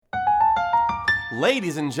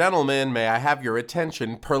Ladies and gentlemen, may I have your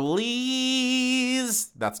attention, please?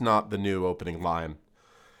 That's not the new opening line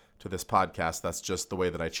to this podcast. That's just the way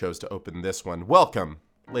that I chose to open this one. Welcome,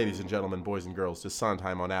 ladies and gentlemen, boys and girls, to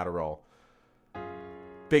Sondheim on Adderall.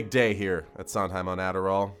 Big day here at Sondheim on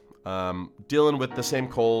Adderall. Dealing with the same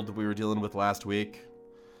cold we were dealing with last week.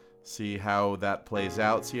 See how that plays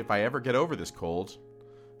out. See if I ever get over this cold.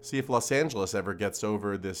 See if Los Angeles ever gets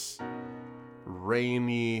over this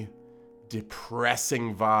rainy,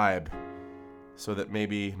 depressing vibe so that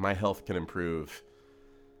maybe my health can improve.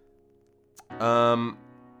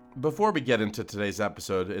 Before we get into today's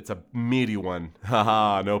episode, it's a meaty one.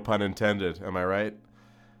 Haha, no pun intended. Am I right?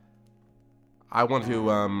 I want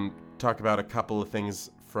to talk about a couple of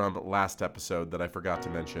things from last episode that I forgot to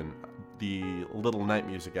mention. The Little Night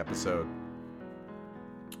Music episode.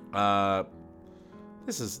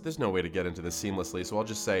 There's no way to get into this seamlessly, so I'll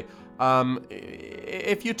just say,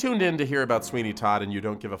 if you tuned in to hear about Sweeney Todd and you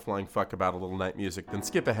don't give a flying fuck about a Little Night Music, then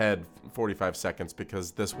skip ahead 45 seconds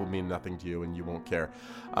because this will mean nothing to you and you won't care.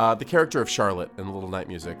 The character of Charlotte in Little Night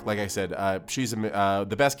Music, like I said, she's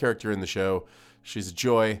the best character in the show. She's a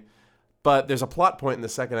joy. But there's a plot point in the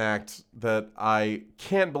second act that I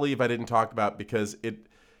can't believe I didn't talk about because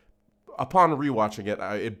upon rewatching it,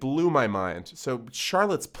 it blew my mind. So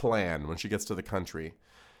Charlotte's plan when she gets to the country,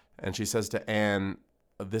 and she says to Anne,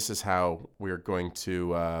 "This is how we're going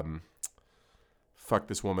to fuck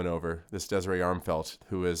this woman over, this Desiree Armfeldt,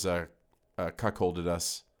 who has cuckolded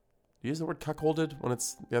us." Do you use the word cuckolded when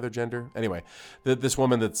it's the other gender? Anyway, this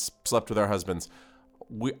woman that's slept with our husbands.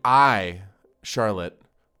 Charlotte,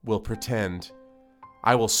 will pretend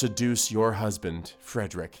I will seduce your husband,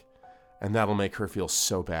 Frederick, and that'll make her feel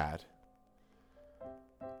so bad.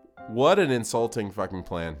 What an insulting fucking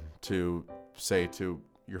plan to say to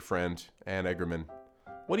your friend, Anne Egerman.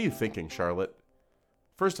 What are you thinking, Charlotte?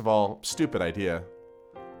 First of all, stupid idea.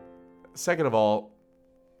 Second of all,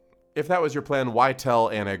 if that was your plan, why tell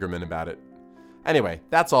Anne Egerman about it? Anyway,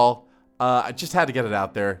 that's all. I just had to get it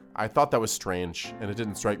out there. I thought that was strange, and it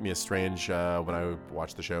didn't strike me as strange when I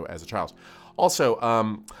watched the show as a child. Also,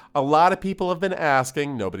 a lot of people have been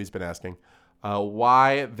asking, nobody's been asking,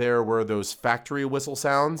 why there were those factory whistle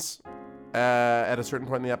sounds at a certain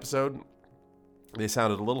point in the episode. They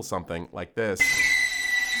sounded a little something like this.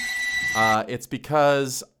 It's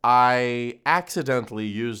because I accidentally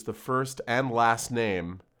used the first and last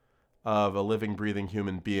name of a living, breathing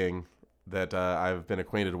human being that I've been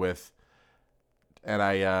acquainted with. And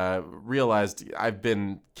I realized I've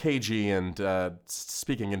been cagey and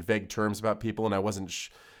speaking in vague terms about people, and I wasn't.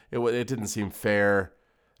 It didn't seem fair.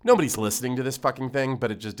 Nobody's listening to this fucking thing,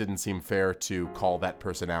 but it just didn't seem fair to call that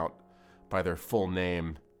person out by their full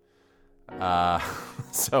name.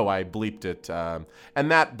 So I bleeped it.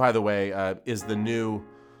 And that, by the way, is the new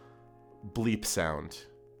bleep sound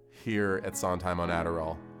here at Sondheim on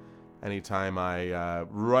Adderall. Anytime I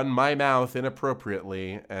run my mouth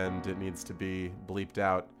inappropriately and it needs to be bleeped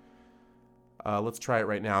out. Let's try it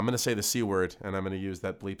right now. I'm going to say the C word, and I'm going to use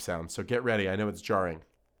that bleep sound. So get ready. I know it's jarring.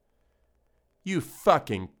 You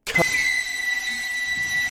fucking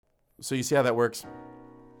So you see how that works?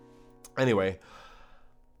 Anyway,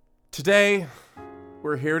 today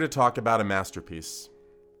we're here to talk about a masterpiece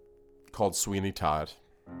called Sweeney Todd.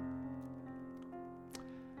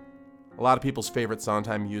 A lot of people's favorite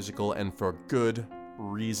Sondheim musical, and for good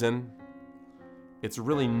reason. It's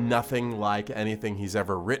really nothing like anything he's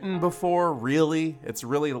ever written before, really. It's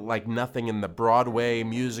really like nothing in the Broadway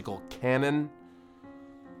musical canon.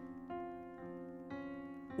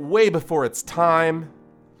 Way before its time.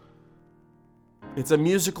 It's a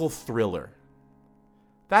musical thriller.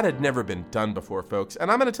 That had never been done before, folks.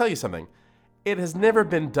 And I'm going to tell you something. It has never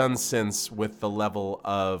been done since with the level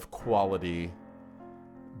of quality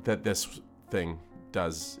that this thing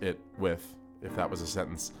does it with, if that was a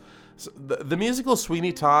sentence. So the musical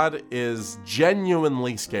Sweeney Todd is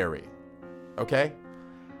genuinely scary, okay?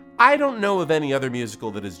 I don't know of any other musical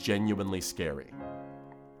that is genuinely scary,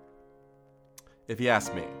 if you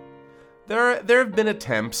ask me. There have been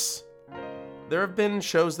attempts. There have been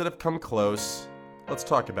shows that have come close. Let's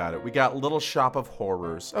talk about it. We got Little Shop of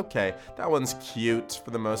Horrors. Okay, that one's cute for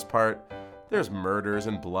the most part. There's murders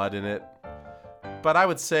and blood in it. But I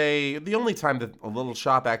would say the only time that a Little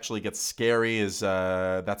Shop actually gets scary is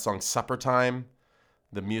that song Supper Time,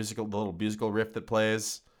 the little musical riff that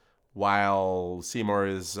plays, while Seymour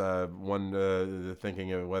is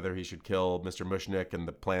thinking of whether he should kill Mr. Mushnick and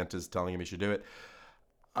the plant is telling him he should do it.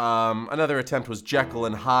 Another attempt was Jekyll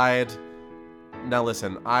and Hyde. Now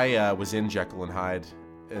listen, I was in Jekyll and Hyde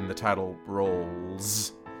in the title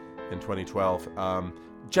roles in 2012.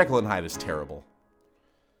 Jekyll and Hyde is terrible.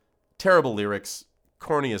 Terrible lyrics,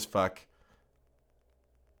 corny as fuck.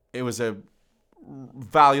 It was a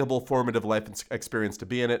valuable, formative life experience to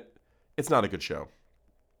be in it. It's not a good show.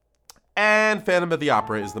 And Phantom of the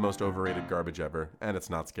Opera is the most overrated garbage ever, and it's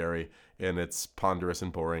not scary, and it's ponderous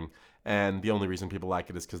and boring, and the only reason people like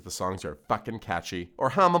it is because the songs are fucking catchy, or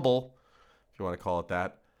hummable, if you want to call it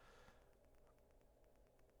that.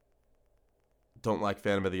 Don't like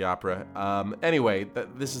Phantom of the Opera. Anyway,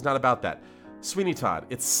 this is not about that. Sweeney Todd,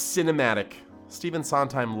 it's cinematic. Stephen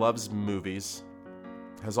Sondheim loves movies,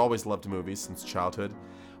 has always loved movies since childhood.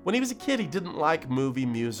 When he was a kid, he didn't like movie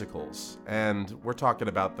musicals, and we're talking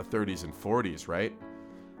about the 30s and 40s, right?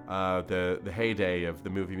 The heyday of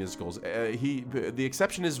the movie musicals. The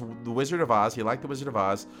exception is The Wizard of Oz. He liked The Wizard of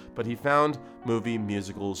Oz, but he found movie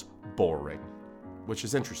musicals boring, which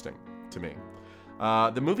is interesting to me.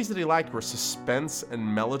 The movies that he liked were suspense and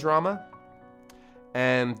melodrama,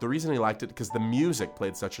 and the reason he liked it because the music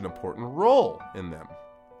played such an important role in them.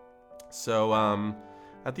 So,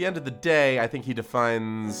 at the end of the day, I think he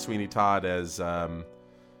defines Sweeney Todd as a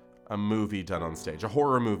movie done on stage, a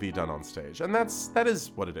horror movie done on stage. And that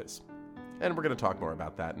is what it is. And we're going to talk more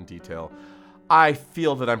about that in detail. I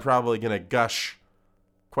feel that I'm probably going to gush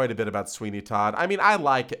quite a bit about Sweeney Todd. I mean, I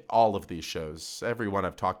like all of these shows. Every one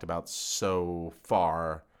I've talked about so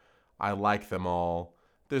far, I like them all.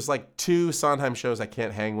 There's like 2 Sondheim shows I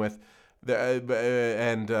can't hang with. I'm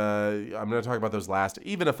going to talk about those last.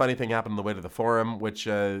 Even a funny thing happened on the way to the forum, which,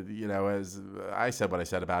 as I said what I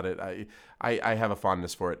said about it, I have a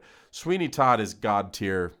fondness for it. Sweeney Todd is God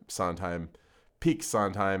tier Sondheim, peak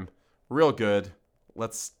Sondheim, real good.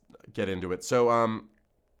 Let's get into it. So,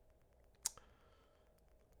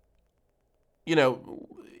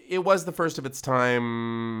 it was the first of its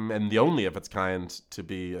time and the only of its kind to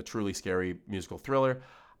be a truly scary musical thriller.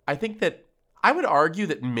 I think that I would argue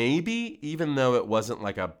that maybe, even though it wasn't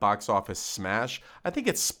like a box office smash, I think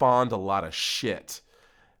it spawned a lot of shit.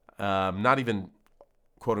 Not even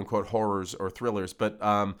quote-unquote horrors or thrillers, but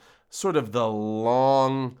sort of the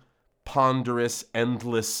long, ponderous,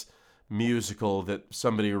 endless musical that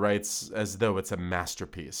somebody writes as though it's a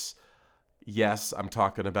masterpiece. Yes, I'm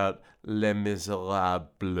talking about Les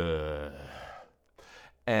Miserables.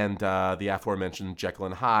 And the aforementioned Jekyll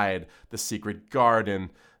and Hyde, The Secret Garden.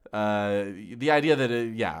 The idea that,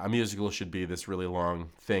 a musical should be this really long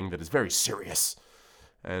thing that is very serious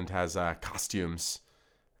and has costumes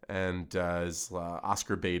and is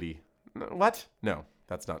Oscar baity. What? No,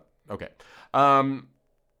 that's not. Okay.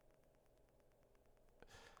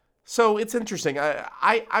 So it's interesting.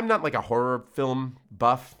 I'm not like a horror film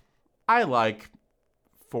buff. I like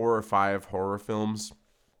 4 or 5 horror films.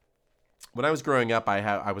 When I was growing up,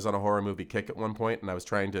 I was on a horror movie kick at one point, and I was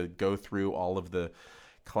trying to go through all of the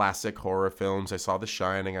classic horror films. I saw The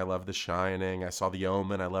Shining. I love The Shining. I saw The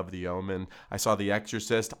Omen. I love The Omen. I saw The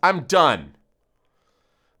Exorcist. I'm done.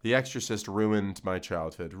 The Exorcist ruined my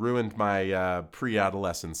childhood, ruined my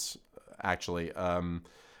pre-adolescence, actually. And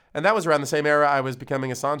that was around the same era I was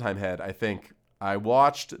becoming a Sondheim head, I think. I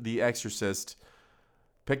watched The Exorcist,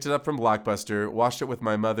 picked it up from Blockbuster, watched it with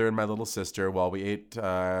my mother and my little sister while we ate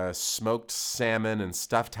smoked salmon and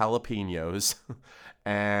stuffed jalapenos.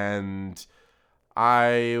 And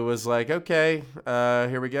I was like, okay,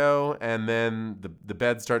 here we go. And then the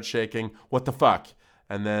bed starts shaking. What the fuck?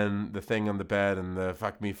 And then the thing on the bed and the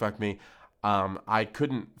fuck me. I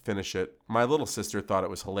couldn't finish it. My little sister thought it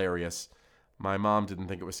was hilarious. My mom didn't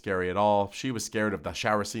think it was scary at all. She was scared of the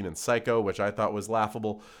shower scene in Psycho, which I thought was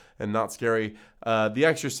laughable and not scary. The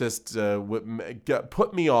Exorcist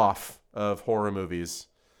put me off of horror movies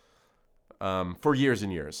for years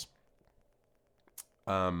and years.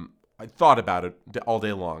 I thought about it all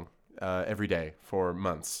day long, every day for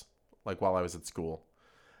months, like while I was at school.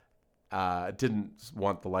 Didn't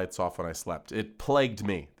want the lights off when I slept. It plagued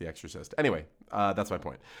me, The Exorcist. Anyway, that's my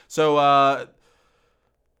point. So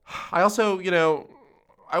I also,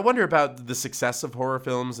 I wonder about the success of horror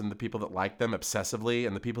films and the people that like them obsessively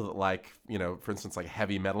and the people that like, for instance, like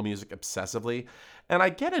heavy metal music obsessively. And I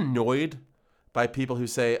get annoyed by people who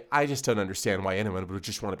say, I just don't understand why anyone would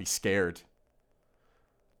just want to be scared.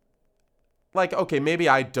 Like, okay, maybe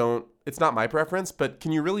I don't, it's not my preference, but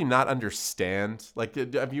can you really not understand? Like,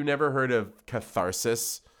 have you never heard of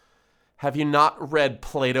catharsis? Have you not read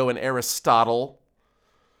Plato and Aristotle?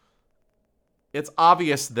 It's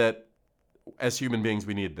obvious that as human beings,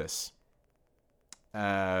 we need this,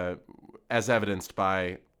 as evidenced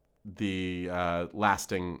by the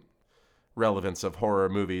lasting relevance of horror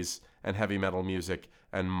movies and heavy metal music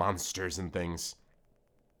and monsters and things.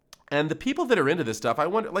 And the people that are into this stuff, I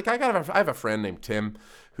wonder, like I have a friend named Tim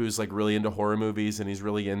who's like really into horror movies, and he's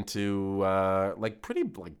really into like pretty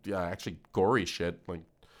like actually gory shit, like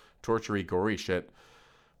torture-y gory shit,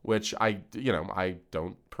 which I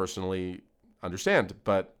don't personally understand,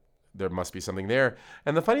 but there must be something there.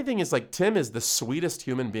 And the funny thing is, like, Tim is the sweetest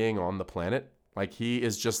human being on the planet. Like, he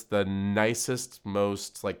is just the nicest,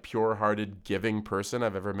 most like pure-hearted, giving person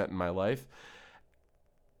I've ever met in my life.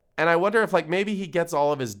 And I wonder if, like, maybe he gets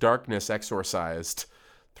all of his darkness exorcised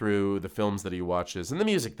through the films that he watches and the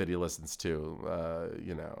music that he listens to.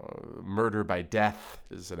 Murder by Death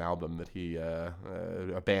is an album that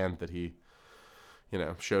a band that he,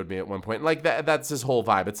 showed me at one point. Like, that's his whole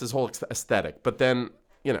vibe. It's his whole aesthetic. But then,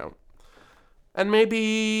 and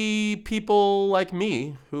maybe people like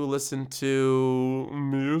me who listen to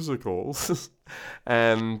musicals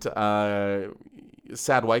and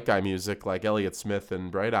sad white guy music like Elliott Smith and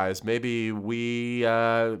Bright Eyes, maybe we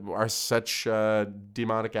are such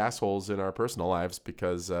demonic assholes in our personal lives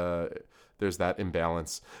because there's that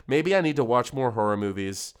imbalance. Maybe I need to watch more horror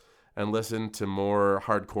movies and listen to more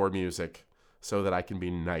hardcore music so that I can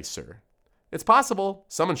be nicer. It's possible.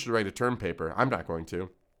 Someone should write a term paper. I'm not going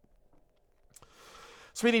to.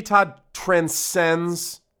 Sweeney Todd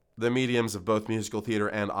transcends the mediums of both musical theater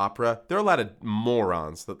and opera. There are a lot of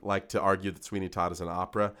morons that like to argue that Sweeney Todd is an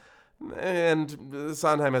opera. And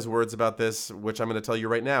Sondheim has words about this, which I'm going to tell you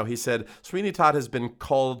right now. He said, Sweeney Todd has been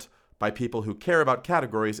called by people who care about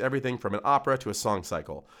categories, everything from an opera to a song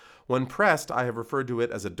cycle. When pressed, I have referred to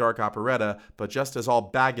it as a dark operetta, but just as all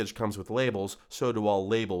baggage comes with labels, so do all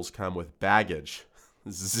labels come with baggage.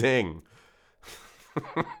 Zing.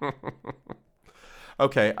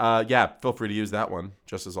 Okay, feel free to use that one.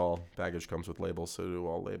 Just as all baggage comes with labels, so do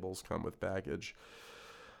all labels come with baggage.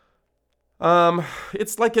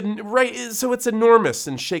 It's like so it's enormous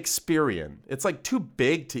and Shakespearean. It's like too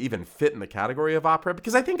big to even fit in the category of opera,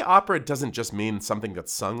 because I think opera doesn't just mean something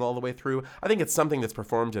that's sung all the way through. I think it's something that's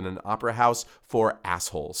performed in an opera house for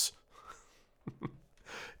assholes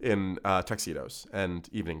in tuxedos and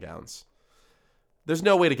evening gowns. There's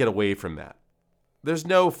no way to get away from that. There's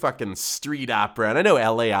no fucking street opera. And I know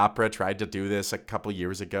LA Opera tried to do this a couple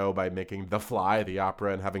years ago by making The Fly the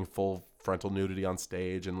opera and having full frontal nudity on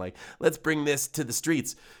stage and like, let's bring this to the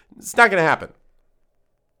streets. It's not going to happen.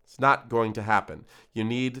 It's not going to happen. You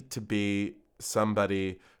need to be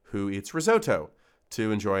somebody who eats risotto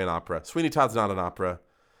to enjoy an opera. Sweeney Todd's not an opera.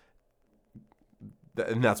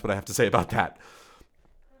 And that's what I have to say about that.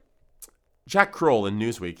 Jack Kroll in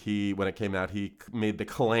Newsweek, when it came out, he made the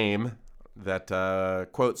claim that,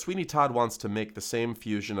 quote, Sweeney Todd wants to make the same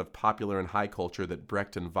fusion of popular and high culture that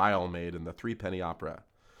Brecht and Weill made in the Threepenny Opera.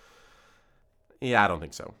 Yeah, I don't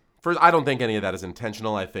think so. First, I don't think any of that is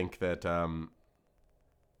intentional. I think that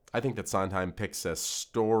Sondheim picks a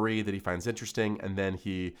story that he finds interesting, and then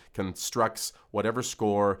he constructs whatever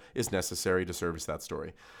score is necessary to service that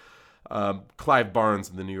story. Clive Barnes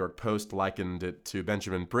in the New York Post likened it to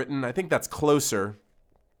Benjamin Britten. I think that's closer.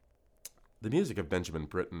 The music of Benjamin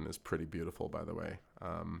Britten is pretty beautiful, by the way.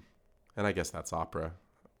 And I guess that's opera.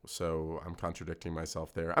 So I'm contradicting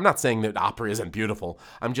myself there. I'm not saying that opera isn't beautiful.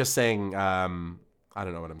 I'm just saying, I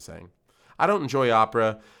don't know what I'm saying. I don't enjoy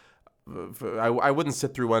opera. I wouldn't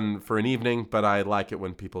sit through one for an evening, but I like it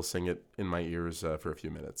when people sing it in my ears for a few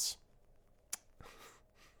minutes.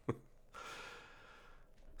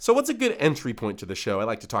 So what's a good entry point to the show? I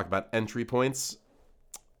like to talk about entry points.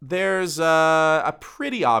 There's a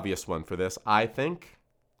pretty obvious one for this, I think.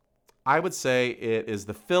 I would say it is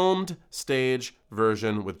the filmed stage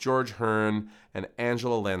version with George Hearn and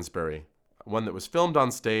Angela Lansbury. One that was filmed on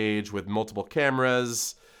stage with multiple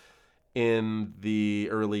cameras in the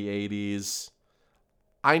early 80s.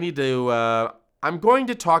 I'm going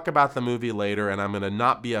to talk about the movie later, and I'm going to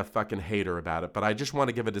not be a fucking hater about it, but I just want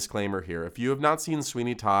to give a disclaimer here. If you have not seen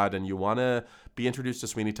Sweeney Todd and you want to be introduced to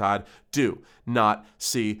Sweeney Todd, do not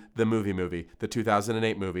see the movie, the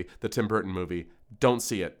 2008 movie, the Tim Burton movie. Don't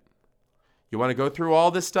see it. You want to go through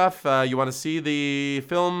all this stuff? You want to see the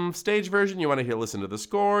film stage version? You want to listen to the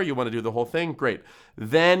score? You want to do the whole thing? Great.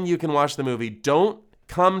 Then you can watch the movie. Don't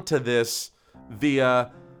come to this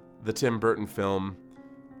via the Tim Burton film.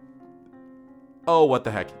 Oh, what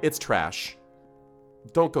the heck. It's trash.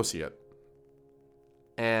 Don't go see it.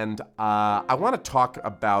 And I want to talk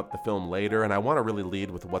about the film later, and I want to really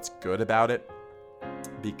lead with what's good about it,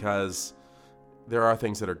 because there are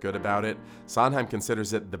things that are good about it. Sondheim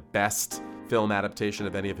considers it the best film adaptation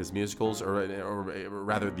of any of his musicals, or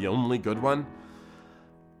rather the only good one.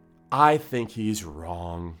 I think he's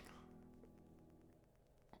wrong.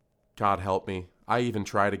 God help me. I even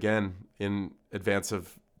tried again in advance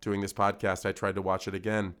of doing this podcast. I tried to watch it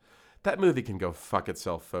again, That movie can go fuck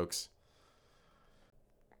itself, folks.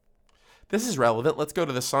 This is relevant. Let's go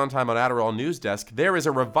to the Sondheim on Adderall news desk. There is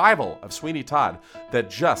a revival of Sweeney Todd that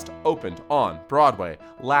just opened on Broadway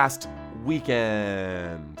last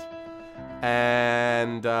weekend.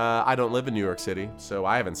 And I don't live in New York City, so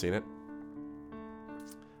I haven't seen it.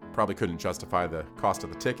 Probably couldn't justify the cost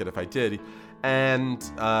of the ticket if I did. And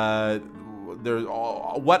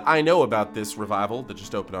what I know about this revival that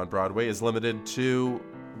just opened on Broadway is limited to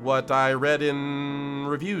what I read in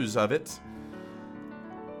reviews of it.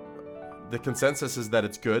 The consensus is that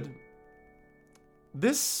it's good.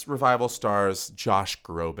 This revival stars Josh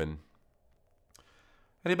Groban.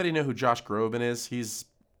 Anybody know who Josh Groban is? He's,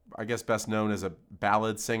 I guess, best known as a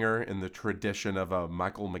ballad singer in the tradition of a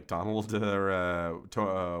Michael McDonald or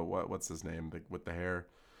what's his name with the hair?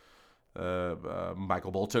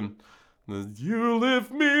 Michael Bolton. You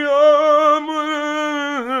lift me up.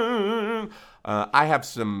 I have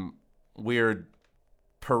some weird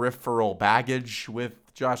peripheral baggage with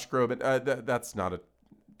Josh Groban. That's not a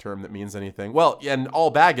term that means anything. Well, and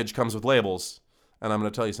all baggage comes with labels. And I'm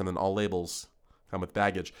going to tell you something. All labels come with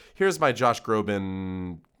baggage. Here's my Josh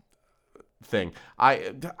Groban thing.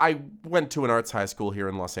 I went to an arts high school here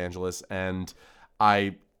in Los Angeles, and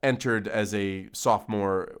I entered as a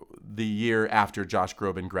sophomore the year after Josh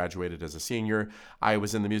Groban graduated as a senior. I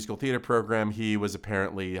was in the musical theater program. He was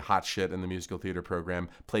apparently hot shit in the musical theater program,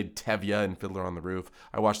 played Tevye in Fiddler on the Roof.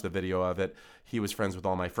 I watched the video of it. He was friends with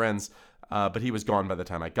all my friends, but he was gone by the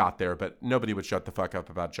time I got there. But nobody would shut the fuck up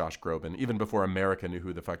about Josh Groban, even before America knew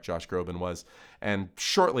who the fuck Josh Groban was. And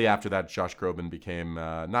shortly after that, Josh Groban became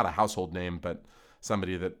not a household name, but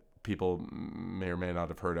somebody that people may or may not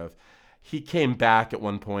have heard of. He came back at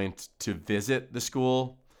one point to visit the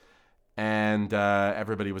school, and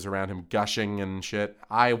everybody was around him gushing and shit.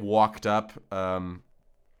 I walked up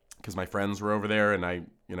because my friends were over there, and I,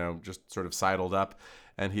 just sort of sidled up,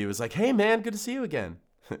 and he was like, "Hey, man, good to see you again."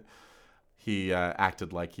 He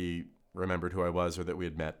acted like he remembered who I was or that we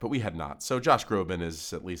had met, but we had not. So Josh Groban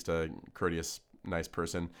is at least a courteous, nice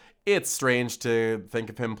person. It's strange to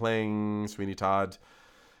think of him playing Sweeney Todd.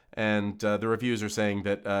 And the reviews are saying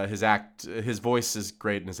that his voice is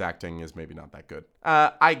great and his acting is maybe not that good.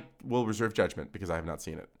 I will reserve judgment because I have not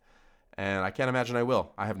seen it. And I can't imagine I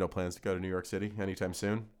will. I have no plans to go to New York City anytime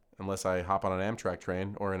soon, unless I hop on an Amtrak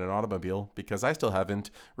train or in an automobile, because I still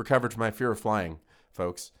haven't recovered from my fear of flying,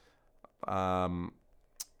 folks.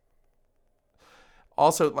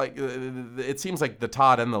 Also, it seems like the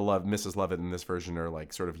Todd and the Mrs. Lovett in this version are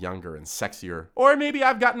like sort of younger and sexier. Or maybe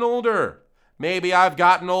I've gotten older. Maybe I've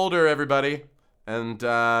gotten older, everybody, and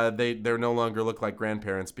they're no longer look like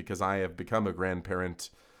grandparents because I have become a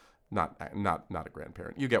grandparent. Not a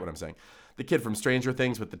grandparent. You get what I'm saying. The kid from Stranger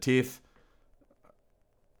Things with the teeth.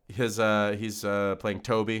 He's playing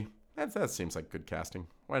Toby. That seems like good casting.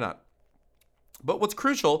 Why not? But what's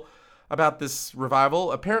crucial about this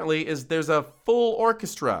revival apparently is there's a full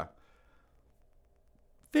orchestra.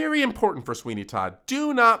 Very important for Sweeney Todd.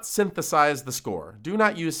 Do not synthesize the score. Do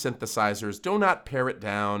not use synthesizers. Do not pare it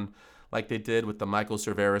down like they did with the Michael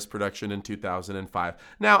Cerveris production in 2005.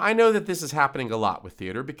 Now, I know that this is happening a lot with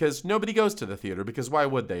theater because nobody goes to the theater because why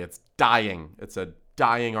would they? It's dying. It's a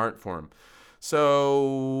dying art form.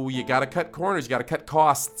 So you got to cut corners. You got to cut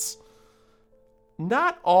costs.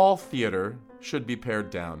 Not all theater should be pared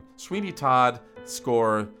down. Sweeney Todd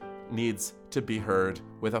score needs to be heard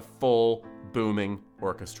with a full booming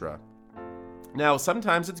orchestra. Now,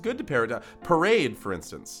 sometimes it's good to pare it down. Parade, for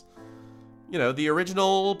instance. The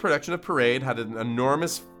original production of Parade had an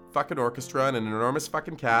enormous fucking orchestra and an enormous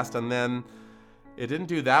fucking cast, and then it didn't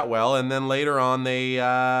do that well, and then later on they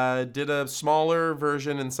did a smaller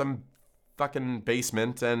version in some fucking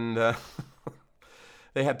basement, and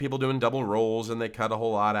they had people doing double rolls, and they cut a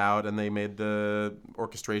whole lot out, and they made the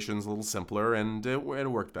orchestrations a little simpler, and it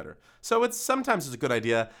worked better. So sometimes it's a good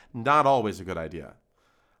idea, not always a good idea.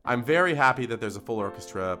 I'm very happy that there's a full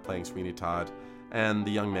orchestra playing Sweeney Todd, and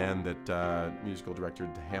the young man that musical directed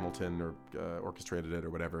Hamilton or orchestrated it or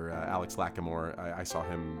whatever, Alex Lacamoire, I saw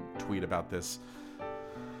him tweet about this.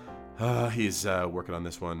 He's working on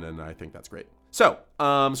this one, and I think that's great. So,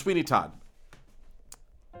 Sweeney Todd.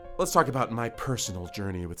 Let's talk about my personal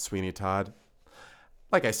journey with Sweeney Todd.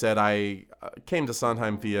 Like I said, I came to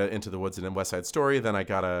Sondheim via Into the Woods and a West Side Story. Then I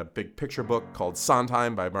got a big picture book called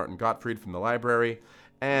Sondheim by Martin Gottfried from the library.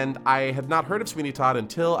 And I had not heard of Sweeney Todd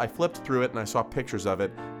until I flipped through it and I saw pictures of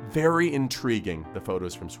it. Very intriguing, the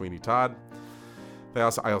photos from Sweeney Todd. I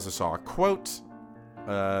also saw a quote.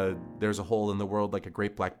 There's a hole in the world like a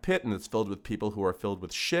great black pit, and it's filled with people who are filled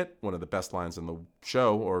with shit. One of the best lines in the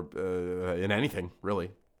show, or in anything,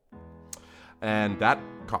 really. And that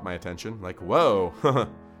caught my attention. Like, whoa.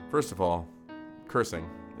 First of all, cursing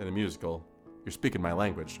in a musical. You're speaking my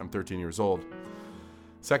language. I'm 13 years old.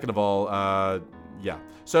 Second of all, yeah.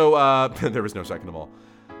 So there was no second of all.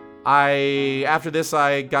 After this,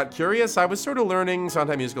 I got curious. I was sort of learning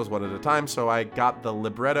Sondheim musicals one at a time, so I got the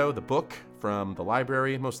libretto, the book, from the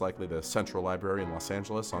library, most likely the Central Library in Los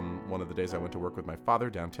Angeles, on one of the days I went to work with my father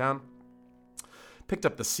downtown. Picked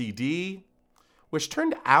up the CD, which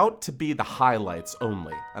turned out to be the highlights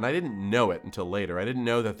only, and I didn't know it until later. I didn't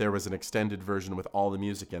know that there was an extended version with all the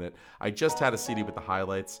music in it. I just had a CD with the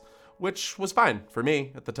highlights, which was fine for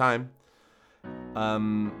me at the time.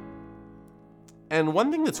 And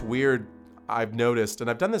one thing that's weird I've noticed, and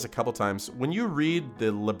I've done this a couple times, when you read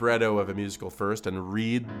the libretto of a musical first and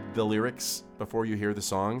read the lyrics before you hear the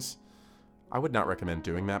songs, I would not recommend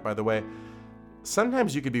doing that, by the way.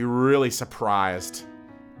 Sometimes you could be really surprised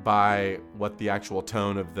by what the actual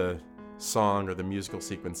tone of the song or the musical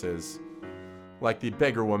sequence is. Like the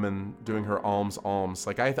beggar woman doing her alms.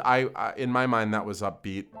 Like I in my mind, that was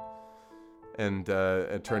upbeat, and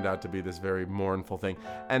it turned out to be this very mournful thing.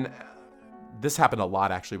 And this happened a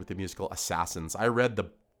lot, actually, with the musical Assassins. I read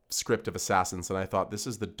the script of Assassins, and I thought, this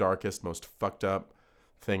is the darkest, most fucked up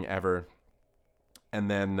thing ever.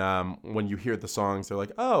 And then when you hear the songs, they're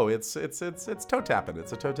like, oh, it's toe tapping.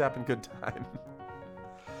 It's a toe tapping good time.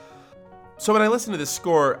 So when I listened to this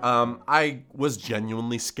score, I was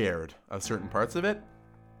genuinely scared of certain parts of it.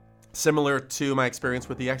 Similar to my experience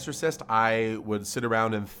with The Exorcist, I would sit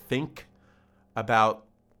around and think about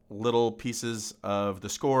little pieces of the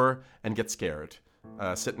score and get scared,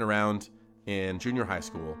 sitting around in junior high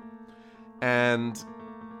school. And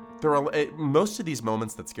there are most of these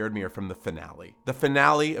moments that scared me are from the finale. The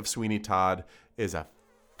finale of Sweeney Todd is a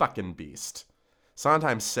fucking beast.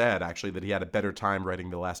 Sondheim said, actually, that he had a better time writing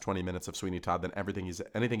the last 20 minutes of Sweeney Todd than anything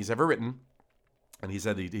he's ever written. And he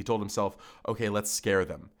said he told himself, okay, let's scare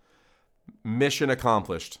them. Mission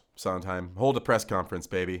accomplished, Sondheim. Hold a press conference,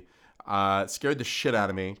 baby. It scared the shit out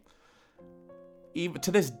of me. Even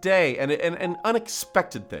to this day, and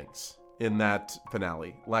unexpected things in that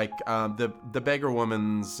finale, like the beggar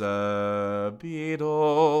woman's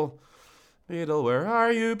Beetle, where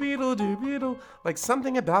are you, Beetle, do Beetle? Like,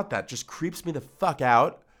 something about that just creeps me the fuck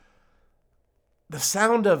out. The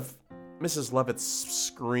sound of Mrs. Lovett's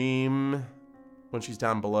scream when she's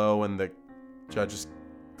down below and the judge is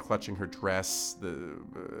clutching her dress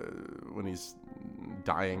when he's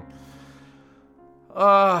dying.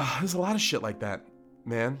 There's a lot of shit like that,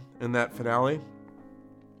 man, in that finale.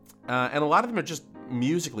 And a lot of them are just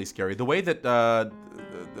musically scary. The way that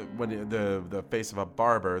when the face of a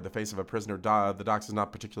barber, the face of a prisoner, the docs is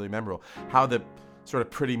not particularly memorable. How the sort of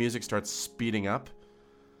pretty music starts speeding up.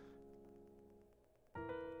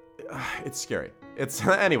 It's scary. It's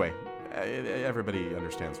anyway. Everybody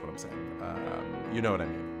understands what I'm saying. You know what I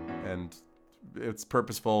mean, and it's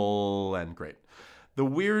purposeful and great. The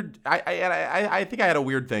weird, I think I had a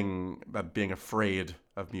weird thing about being afraid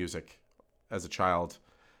of music as a child,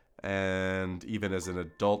 and even as an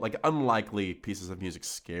adult. Like, unlikely pieces of music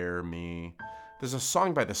scare me. There's a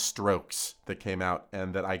song by The Strokes that came out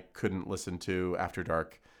and that I couldn't listen to after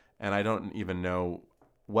dark, and I don't even know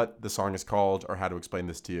what the song is called or how to explain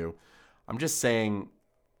this to you. I'm just saying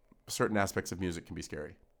certain aspects of music can be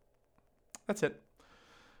scary. That's it.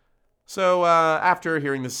 So after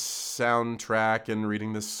hearing this soundtrack and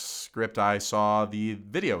reading this script, I saw the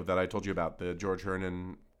video that I told you about, the George Hearn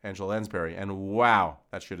and Angela Lansbury, and wow,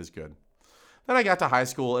 that shit is good. Then I got to high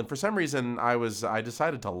school, and for some reason, I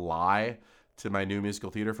decided to lie to my new musical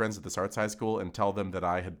theater friends at this arts high school and tell them that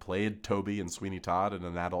I had played Toby and Sweeney Todd in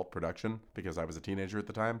an adult production because I was a teenager at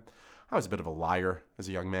the time. I was a bit of a liar as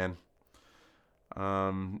a young man.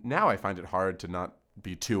 Now I find it hard to not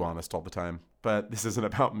be too honest all the time, but this isn't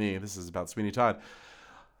about me. This is about Sweeney Todd.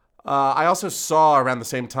 I also saw around the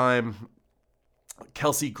same time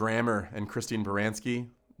Kelsey Grammer and Christine Baranski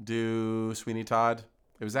do Sweeney Todd.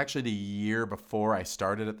 It was actually the year before I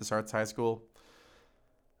started at this arts high school.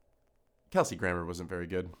 Kelsey Grammer wasn't very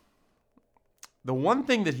good. The one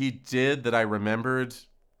thing that he did that I remembered,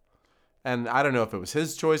 and I don't know if it was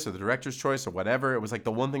his choice or the director's choice or whatever, it was like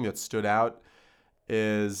the one thing that stood out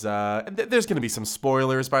is, there's going to be some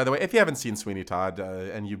spoilers, by the way, if you haven't seen Sweeney Todd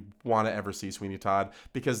and you want to ever see Sweeney Todd,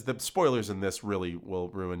 because the spoilers in this really will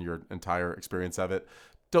ruin your entire experience of it.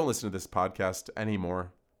 Don't listen to this podcast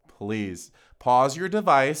anymore. Please pause your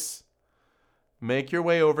device, make your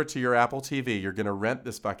way over to your Apple TV. You're going to rent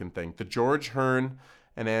this fucking thing. The George Hearn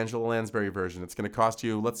and Angela Lansbury version. It's going to cost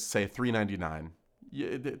you, let's say,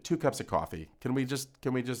 $3.99. 2 cups of coffee. Can we just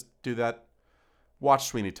do that? Watch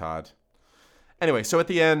Sweeney Todd. Anyway, so at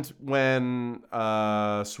the end, when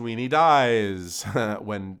Sweeney dies,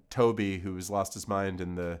 when Toby, who's lost his mind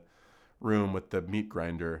in the room with the meat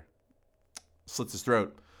grinder, slits his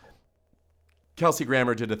throat, Kelsey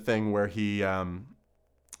Grammer did a thing where he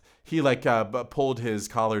pulled his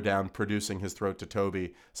collar down, producing his throat to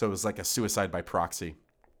Toby, so it was like a suicide by proxy.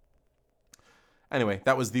 Anyway,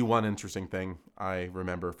 that was the one interesting thing I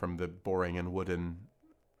remember from the boring and wooden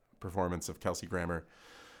performance of Kelsey Grammer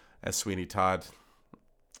as Sweeney Todd.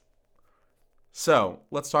 So,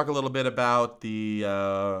 let's talk a little bit about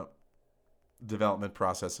the development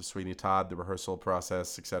process of Sweeney Todd, the rehearsal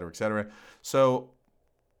process, etc., etc. So,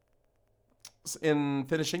 in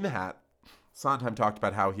finishing The Hat, Sondheim talked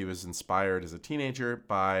about how he was inspired as a teenager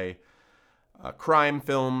by crime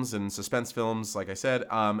films and suspense films, like I said,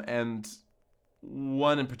 and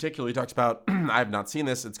one in particular he talks about, I have not seen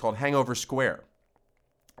this, it's called Hangover Square.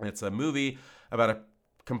 It's a movie about a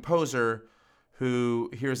composer who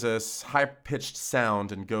hears a high-pitched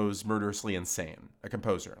sound and goes murderously insane. A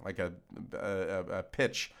composer, like a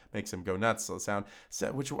pitch makes him go nuts. So the sound,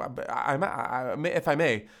 which, if I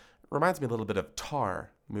may, reminds me a little bit of Tar,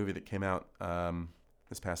 a movie that came out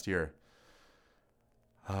this past year.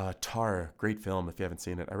 Tar, great film if you haven't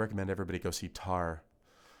seen it. I recommend everybody go see Tar.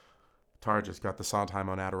 Tar just got the Sondheim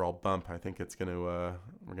on Adderall bump. I think it's we're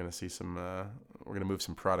gonna see some, we're gonna move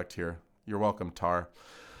some product here. You're welcome, Tar.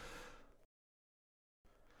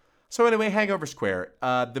 So anyway, Hangover Square.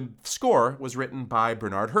 The score was written by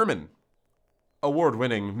Bernard Herrmann,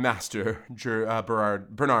 award-winning master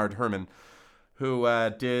Bernard Herrmann, who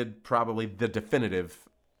did probably the definitive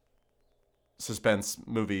suspense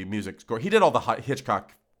movie music score. He did all the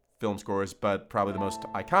Hitchcock film scores, but probably the most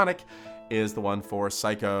iconic is the one for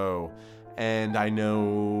Psycho. And I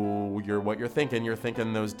know what you're thinking. You're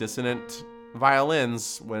thinking those dissonant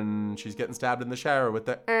violins when she's getting stabbed in the shower with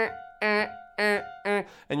the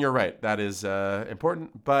and you're right, that is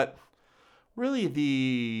important. But really,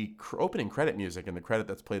 the opening credit music and the credit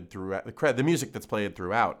that's played throughout, the music that's played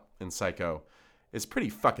throughout in Psycho is pretty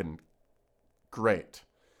fucking great.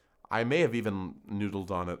 I may have even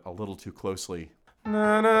noodled on it a little too closely.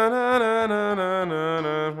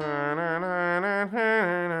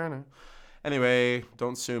 Anyway,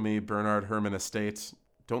 don't sue me, Bernard Herrmann estate.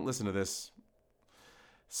 Don't listen to this.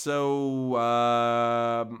 So,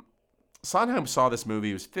 Sondheim saw this movie.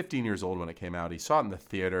 He was 15 years old when it came out. He saw it in the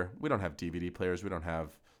theater. We don't have DVD players. We don't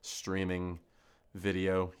have streaming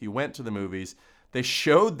video. He went to the movies. They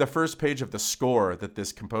showed the first page of the score that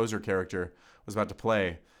this composer character was about to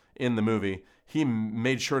play in the movie. He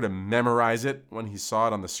made sure to memorize it when he saw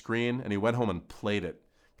it on the screen, and he went home and played it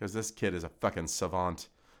because this kid is a fucking savant.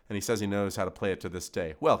 And he says he knows how to play it to this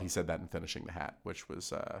day. Well, he said that in Finishing the Hat, which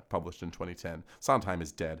was published in 2010. Sondheim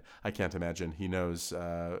is dead. I can't imagine he knows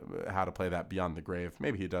how to play that beyond the grave.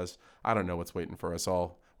 Maybe he does. I don't know what's waiting for us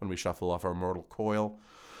all when we shuffle off our mortal coil.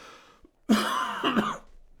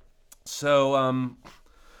 So,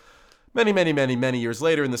 many years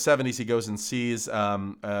later, in the 70s, he goes and sees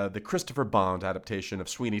the Christopher Bond adaptation of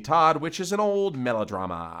Sweeney Todd, which is an old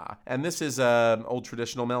melodrama. And this is an old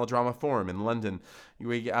traditional melodrama form in London.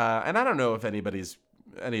 And I don't know if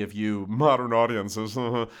any of you modern audiences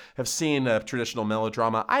have seen a traditional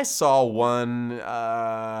melodrama. I saw one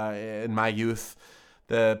in my youth.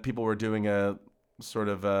 The people were doing a sort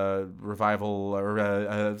of a revival, or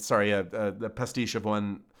a pastiche of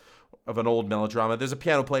an old melodrama. There's a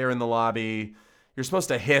piano player in the lobby. You're supposed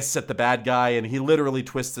to hiss at the bad guy, and he literally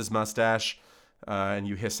twists his mustache, and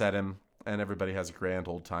you hiss at him, and everybody has a grand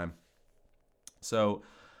old time. So,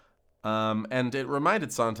 and it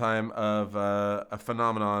reminded Sondheim of a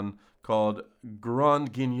phenomenon called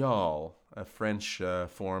Grand Guignol, a French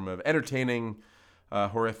form of entertaining,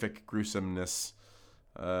 horrific gruesomeness.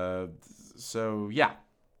 So, yeah.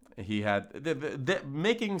 He had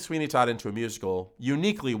making Sweeney Todd into a musical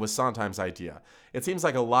uniquely was Sondheim's idea. It seems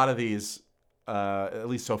like a lot of these, at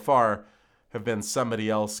least so far, have been somebody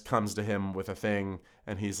else comes to him with a thing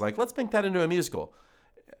and he's like, let's make that into a musical.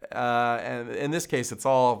 And in this case, it's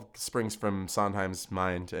all springs from Sondheim's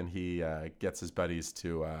mind, and he gets his buddies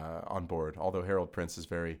to on board. Although Harold Prince is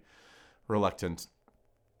very reluctant.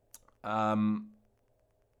 So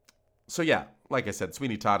yeah. Like I said,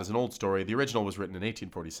 Sweeney Todd is an old story. The original was written in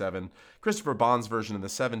 1847. Christopher Bond's version in the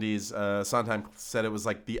 70s, Sondheim said it was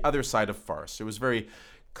like the other side of farce. It was very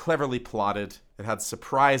cleverly plotted. It had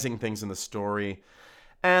surprising things in the story.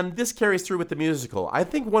 And this carries through with the musical. I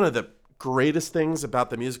think one of the greatest things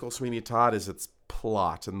about the musical Sweeney Todd is its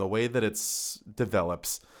plot and the way that it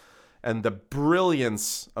develops and the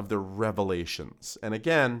brilliance of the revelations. And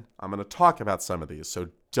again, I'm going to talk about some of these, so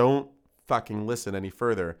don't fucking listen any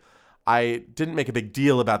further. I didn't make a big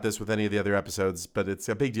deal about this with any of the other episodes, but it's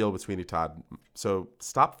a big deal with Sweeney Todd. So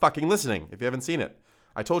stop fucking listening if you haven't seen it.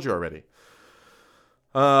 I told you already.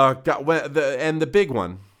 The big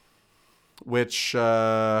one, which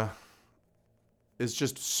is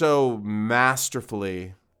just so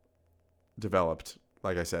masterfully developed,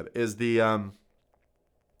 like I said, is the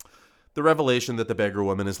revelation that the beggar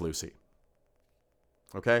woman is Lucy.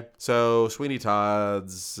 Okay? So Sweeney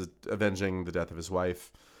Todd's avenging the death of his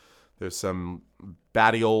wife. There's some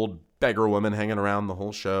batty old beggar woman hanging around the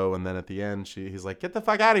whole show, and then at the end, he's like, "Get the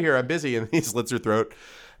fuck out of here, I'm busy," and he slits her throat,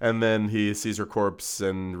 and then he sees her corpse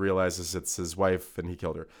and realizes it's his wife, and he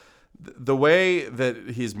killed her. The way that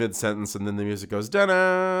he's mid-sentence, and then the music goes, da-na,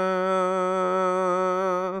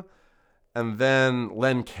 and then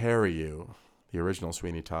Len Cariou, the original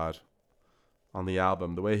Sweeney Todd, on the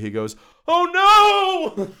album, the way he goes,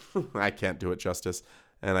 "Oh no!" I can't do it justice,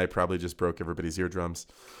 and I probably just broke everybody's eardrums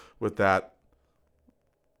with that.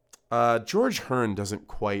 George Hearn doesn't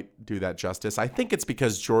quite do that justice. I think it's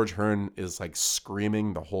because George Hearn is like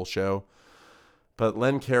screaming the whole show. But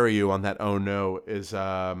Len Cariou on that "Oh no" is,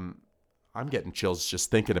 I'm getting chills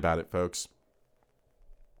just thinking about it, folks.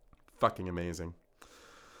 Fucking amazing.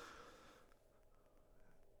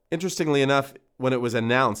 Interestingly enough, when it was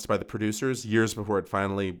announced by the producers years before it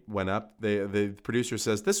finally went up, the producer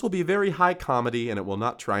says, "This will be very high comedy and it will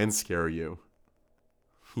not try and scare you."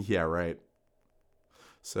 Yeah, right.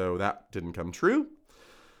 So that didn't come true.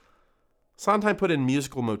 Sondheim put in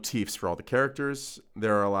musical motifs for all the characters.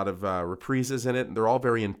 There are a lot of reprises in it, and they're all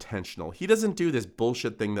very intentional. He doesn't do this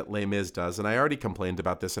bullshit thing that Les Mis does, and I already complained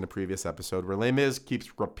about this in a previous episode, where Les Mis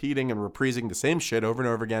keeps repeating and reprising the same shit over and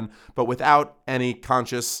over again, but without any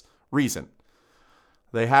conscious reason.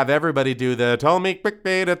 They have everybody do the "tell me quick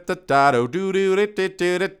da da da do do do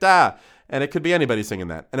da da," and it could be anybody singing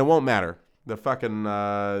that, and it won't matter. The fucking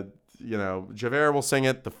Javert will sing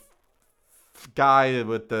it. The guy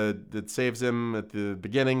with that saves him at the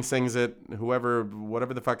beginning sings it.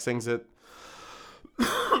 Whatever the fuck sings it.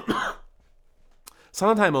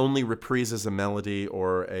 Sondheim only reprises a melody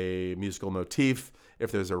or a musical motif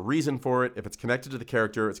if there's a reason for it. If it's connected to the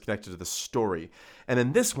character, it's connected to the story. And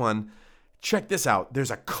in this one, check this out. There's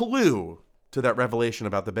a clue to that revelation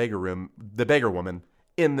about the beggar woman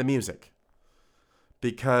in the music.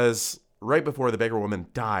 Because right before the beggar woman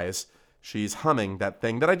dies, she's humming that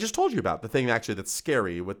thing that I just told you about. The thing actually that's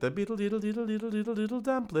scary with the beetle deedle deedle deedle deedle deedle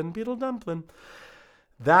dumplin', beetle dumplin'.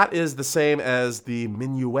 That is the same as the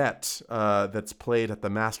minuet that's played at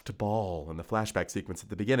the masked ball in the flashback sequence at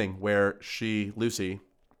the beginning, where Lucy,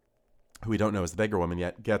 who we don't know is the beggar woman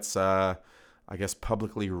yet, gets,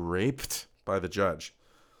 publicly raped by the judge.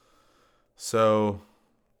 So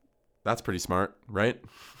that's pretty smart, right?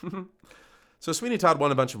 So Sweeney Todd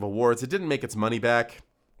won a bunch of awards. It didn't make its money back.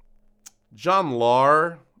 John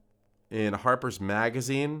Lahr in Harper's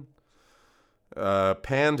Magazine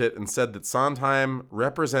panned it and said that Sondheim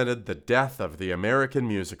represented the death of the American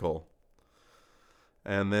musical.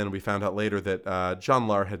 And then we found out later that John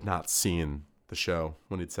Lahr had not seen the show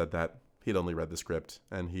when he'd said that. He'd only read the script,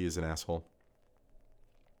 and he is an asshole.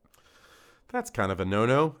 That's kind of a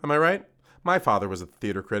no-no, am I right? My father was a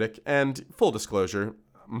theater critic, and full disclosure,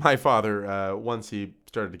 my father, once he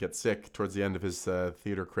started to get sick towards the end of his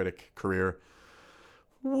theater critic career,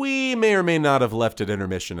 we may or may not have left at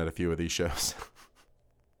intermission at a few of these shows.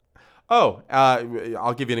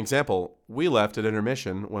 I'll give you an example. We left at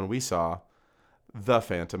intermission when we saw The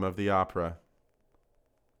Phantom of the Opera.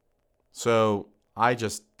 So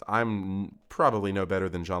I'm probably no better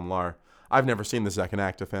than John Lahr. I've never seen the second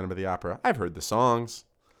act of Phantom of the Opera. I've heard the songs.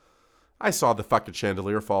 I saw the fucking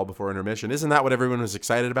chandelier fall before intermission. Isn't that what everyone was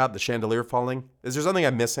excited about? The chandelier falling? Is there something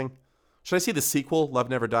I'm missing? Should I see the sequel, Love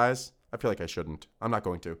Never Dies? I feel like I shouldn't. I'm not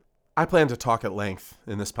going to. I plan to talk at length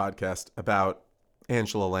in this podcast about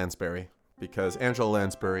Angela Lansbury, because Angela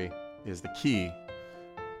Lansbury is the key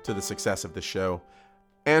to the success of this show.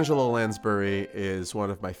 Angela Lansbury is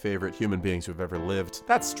one of my favorite human beings who've ever lived.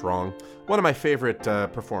 That's strong. One of my favorite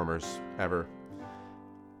performers ever.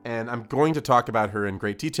 And I'm going to talk about her in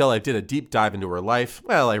great detail. I did a deep dive into her life.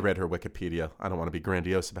 Well, I read her Wikipedia. I don't want to be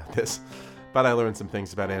grandiose about this. But I learned some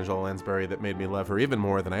things about Angela Lansbury that made me love her even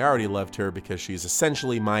more than I already loved her, because she's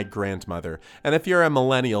essentially my grandmother. And if you're a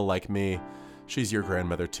millennial like me, she's your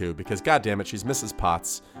grandmother too, because goddammit, she's Mrs.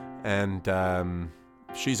 Potts, and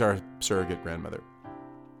she's our surrogate grandmother.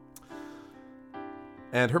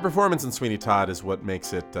 And her performance in Sweeney Todd is what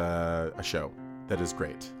makes it a show that is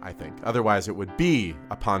great, I think. Otherwise, it would be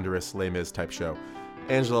a ponderous Les Mis type show.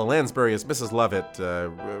 Angela Lansbury as Mrs. Lovett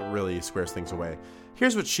really squares things away.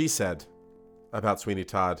 Here's what she said about Sweeney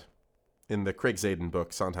Todd in the Craig Zadan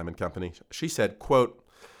book, Sondheim and Company. She said, quote,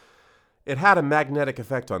 "It had a magnetic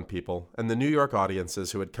effect on people, and the New York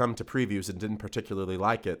audiences who had come to previews and didn't particularly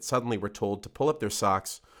like it suddenly were told to pull up their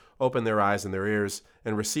socks, open their eyes and their ears,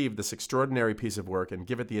 and receive this extraordinary piece of work and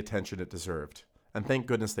give it the attention it deserved. And thank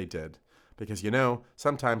goodness they did. Because,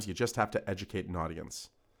 sometimes you just have to educate an audience."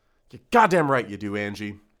 You're goddamn right you do,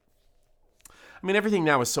 Angie. I mean, everything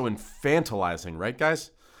now is so infantilizing, right,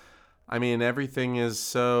 guys? I mean, everything is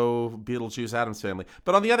so Beetlejuice, Addams Family.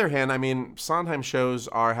 But on the other hand, I mean, Sondheim shows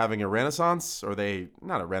are having a renaissance, or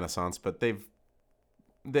not a renaissance, but they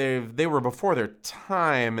were before their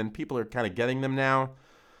time, and people are kind of getting them now.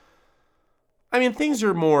 I mean, things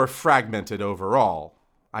are more fragmented overall,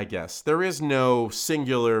 I guess. There is no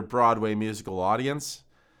singular Broadway musical audience.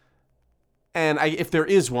 And if there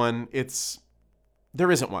is one,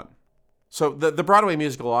 there isn't one. So the Broadway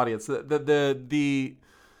musical audience, the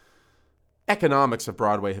economics of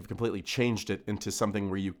Broadway have completely changed it into something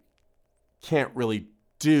where you can't really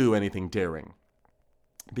do anything daring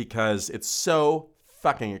because it's so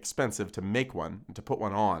fucking expensive to make one, to put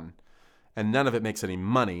one on, and none of it makes any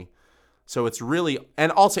money. So it's really,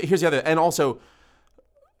 and also, here's the other, and also,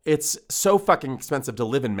 it's so fucking expensive to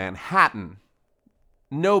live in Manhattan.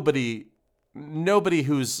 Nobody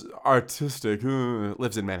who's artistic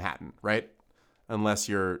lives in Manhattan, right? Unless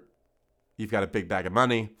you've got a big bag of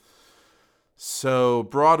money. So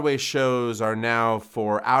Broadway shows are now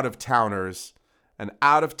for out-of-towners, and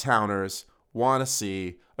out-of-towners want to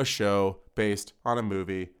see a show based on a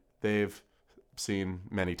movie they've seen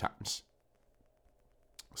many times.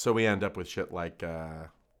 So we end up with shit like,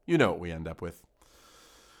 what we end up with.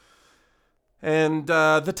 And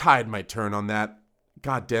the tide might turn on that.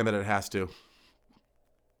 God damn it, it has to.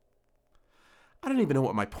 I don't even know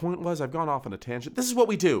what my point was. I've gone off on a tangent. This is what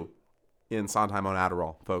we do in Sondheim on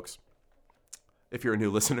Adderall, folks. If you're a new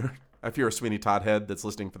listener, if you're a Sweeney Todd head that's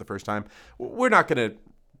listening for the first time, we're not going to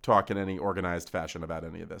talk in any organized fashion about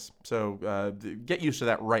any of this. So get used to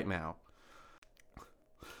that right now.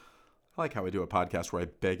 I like how I do a podcast where I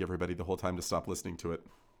beg everybody the whole time to stop listening to it.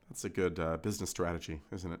 That's a good business strategy,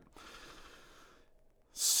 isn't it?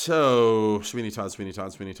 So, Sweeney Todd.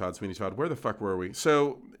 Where the fuck were we?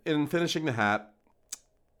 So, in finishing the hat,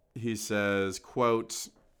 he says, quote,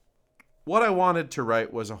 "What I wanted to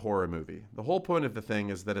write was a horror movie. The whole point of the thing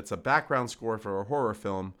is that it's a background score for a horror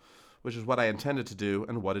film, which is what I intended to do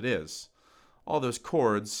and what it is. All those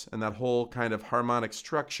chords and that whole kind of harmonic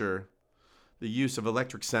structure, the use of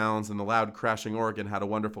electric sounds and the loud crashing organ had a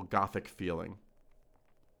wonderful gothic feeling."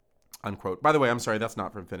 Unquote. By the way, I'm sorry, that's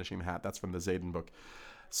not from Finishing the Hat. That's from the Zadan book.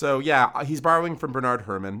 So, yeah, he's borrowing from Bernard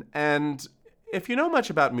Herrmann. And if you know much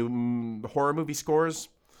about horror movie scores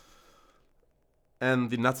and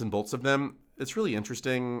the nuts and bolts of them, it's really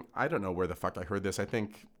interesting. I don't know where the fuck I heard this. I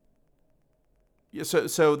think...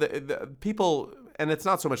 So the people... And it's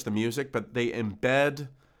not so much the music, but they embed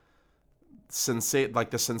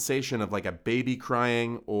the sensation of like a baby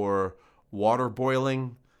crying or water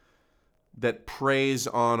boiling that preys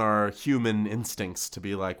on our human instincts to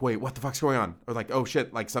be like, wait, what the fuck's going on? Or like, oh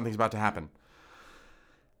shit, like something's about to happen.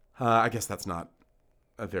 I guess that's not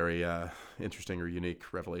a very interesting or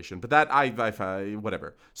unique revelation, but that I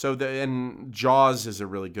whatever. So and Jaws is a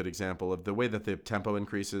really good example of the way that the tempo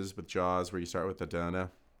increases with Jaws, where you start with the da-na,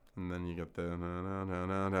 and then you get the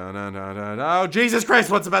oh Jesus Christ,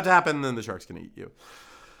 what's about to happen? And then the shark's gonna eat you.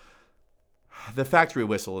 The factory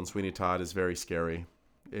whistle in Sweeney Todd is very scary.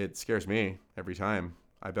 It scares me every time.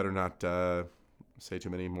 I better not say too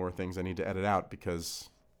many more things I need to edit out because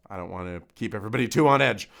I don't want to keep everybody too on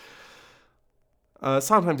edge.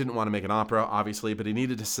 Sondheim didn't want to make an opera, obviously, but he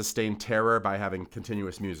needed to sustain terror by having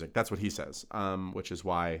continuous music. That's what he says, which is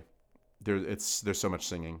why there's so much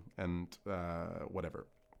singing and whatever.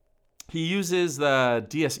 He uses the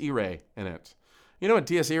dies irae in it. You know what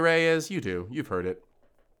dies irae is? You do. You've heard it.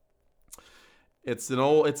 It's the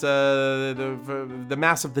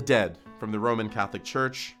Mass of the Dead from the Roman Catholic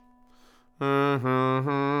Church. I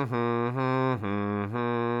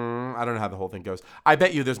don't know how the whole thing goes. I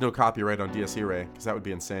bet you there's no copyright on Dies Irae, because that would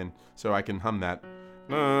be insane. So I can hum that.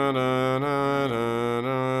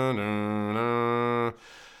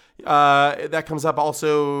 That comes up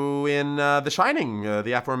also in The Shining,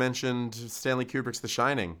 the aforementioned Stanley Kubrick's The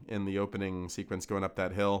Shining, in the opening sequence going up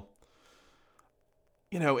that hill.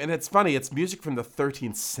 You know, and it's funny, it's music from the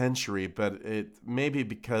 13th century, but it maybe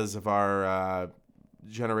because of our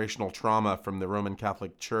generational trauma from the Roman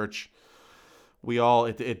Catholic Church,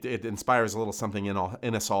 it inspires a little something in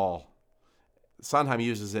us all. Sondheim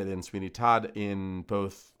uses it in Sweeney Todd in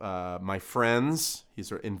both My Friends. He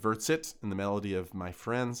sort of inverts it in the melody of My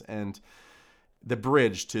Friends, and the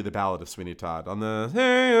bridge to the Ballad of Sweeney Todd on the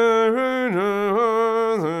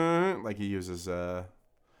like he uses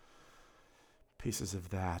pieces of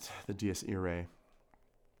that, the Dies Irae.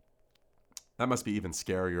 That must be even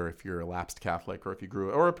scarier if you're a lapsed Catholic or if you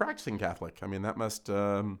or a practicing Catholic. I mean, that must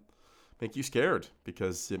make you scared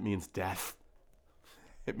because it means death.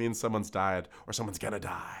 It means someone's died or someone's gonna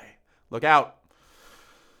die. Look out.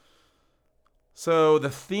 So the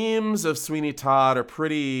themes of Sweeney Todd are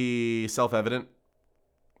pretty self-evident,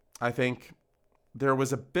 I think. There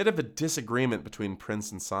was a bit of a disagreement between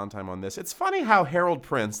Prince and Sondheim on this. It's funny how Harold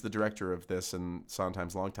Prince, the director of this and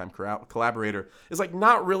Sondheim's longtime collaborator, is like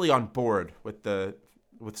not really on board with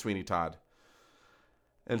Sweeney Todd.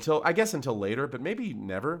 Until later, but maybe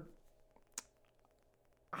never.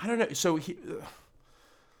 I don't know. So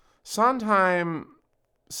Sondheim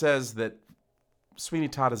says that Sweeney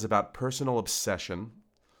Todd is about personal obsession.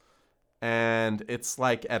 And it's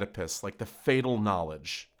like Oedipus, like the fatal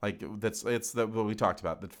knowledge, like what we talked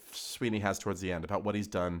about that Sweeney has towards the end about what he's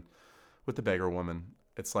done with the beggar woman.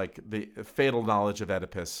 It's like the fatal knowledge of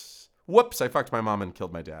Oedipus. Whoops! I fucked my mom and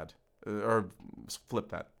killed my dad, or flip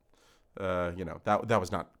that. That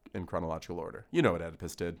was not in chronological order. You know what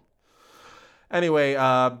Oedipus did. Anyway,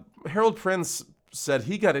 Harold Prince said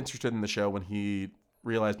he got interested in the show when he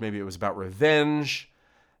realized maybe it was about revenge.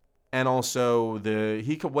 And also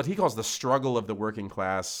what he calls the struggle of the working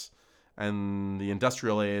class and the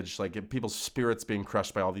industrial age, like people's spirits being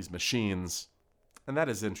crushed by all these machines. And that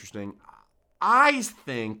is interesting. I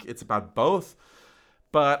think it's about both,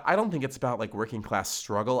 but I don't think it's about like working class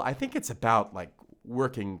struggle. I think it's about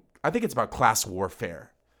class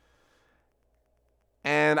warfare.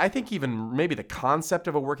 And I think even maybe the concept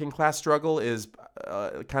of a working class struggle is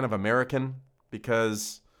kind of American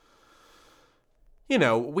because,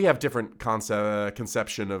 we have different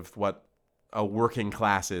conception of what a working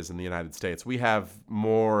class is in the United States. We have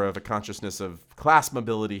more of a consciousness of class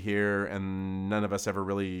mobility here, and none of us ever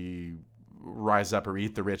really rise up or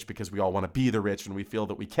eat the rich because we all want to be the rich, and we feel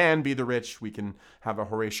that we can be the rich. We can have a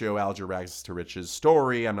Horatio Alger rags to riches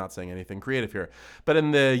story. I'm not saying anything creative here. But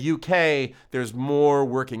in the UK, there's more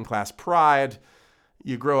working class pride.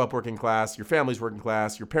 You grow up working class, your family's working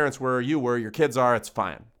class, your parents were, you were, your kids are, it's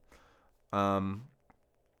fine.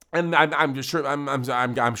 And I'm sure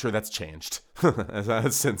that's changed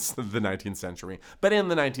since the 19th century. But in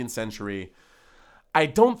the 19th century, I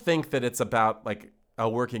don't think that it's about like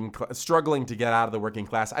struggling to get out of the working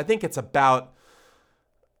class. I think it's about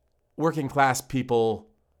working class people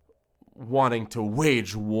wanting to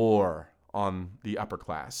wage war on the upper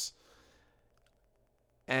class.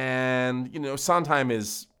 And, Sondheim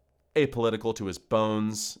is apolitical to his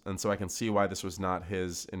bones, and so I can see why this was not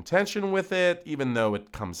his intention with it, even though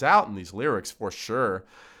it comes out in these lyrics for sure.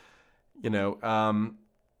 So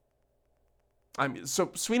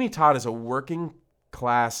Sweeney Todd is a working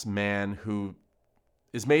class man who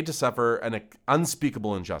is made to suffer an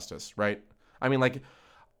unspeakable injustice, right? I mean, like,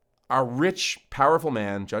 a rich, powerful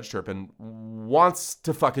man, Judge Turpin, wants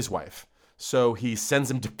to fuck his wife, so he sends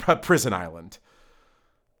him to prison island.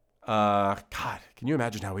 God, can you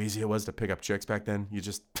imagine how easy it was to pick up chicks back then? You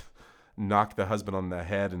just knock the husband on the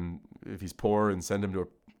head, and if he's poor, and send him to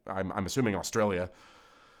I'm assuming Australia,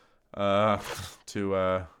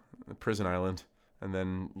 to prison island, and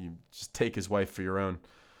then you just take his wife for your own.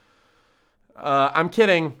 I'm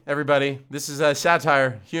kidding, everybody. This is a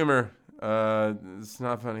satire, humor. It's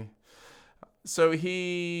not funny. So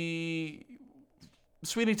Sweeney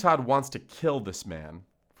Todd wants to kill this man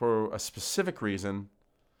for a specific reason.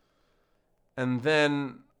 And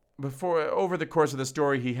then over the course of the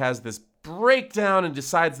story, he has this breakdown and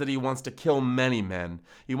decides that he wants to kill many men.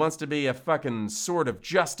 He wants to be a fucking sword of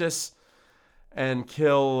justice and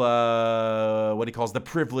kill what he calls the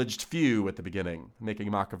privileged few at the beginning,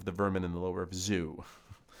 making mock of the vermin in the lower zoo.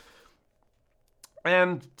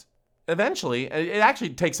 And eventually, it actually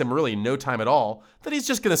takes him really no time at all, that he's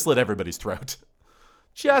just going to slit everybody's throat.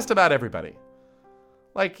 Just about everybody.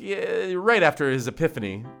 Like, right after his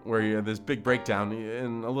epiphany, where you have this big breakdown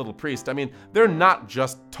in A Little Priest, I mean, they're not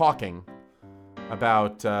just talking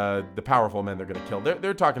about the powerful men they're going to kill.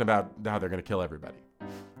 They're talking about how they're going to kill everybody.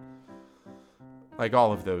 Like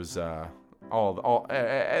all of those, they're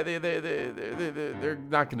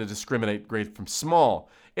not going to discriminate great from small.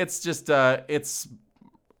 It's just, it's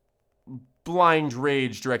blind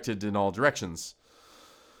rage directed in all directions.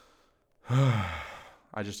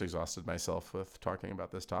 I just exhausted myself with talking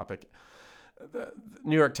about this topic. The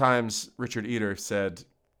New York Times' Richard Eder said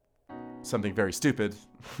something very stupid.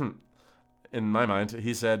 In my mind,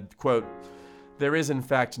 he said, quote, "There is in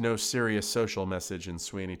fact no serious social message in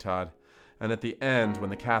Sweeney Todd. And at the end, when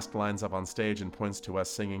the cast lines up on stage and points to us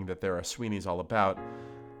singing that there are Sweeneys all about,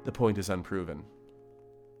 the point is unproven.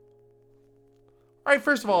 All right,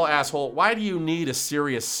 first of all, asshole, why do you need a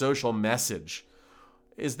serious social message?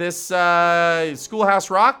 Is this Schoolhouse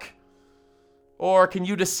Rock? Or can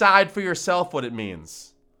you decide for yourself what it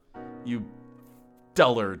means? You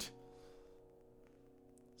dullard.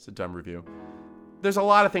 It's a dumb review. There's a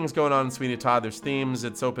lot of things going on in Sweeney Todd. There's themes.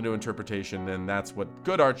 It's open to interpretation, and that's what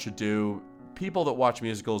good art should do. People that watch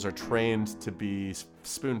musicals are trained to be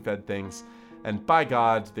spoon-fed things, and by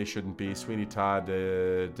God, they shouldn't be. Sweeney Todd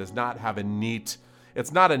does not have a neat...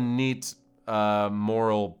 It's not a neat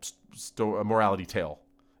morality tale.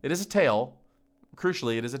 It is a tale.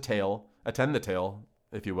 Crucially, it is a tale. Attend the tale,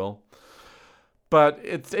 if you will. But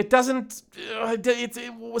it doesn't... It's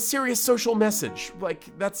a serious social message.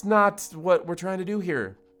 Like, that's not what we're trying to do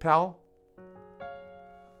here, pal.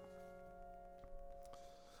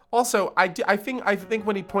 Also, I think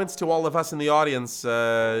when he points to all of us in the audience,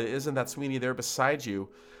 isn't that Sweeney there beside you?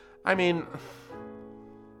 I mean...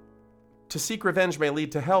 To seek revenge may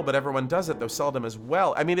lead to hell, but everyone does it, though seldom as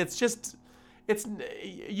well. I mean, it's just...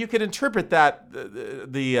 You could interpret that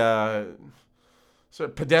the sort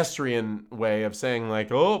of pedestrian way of saying,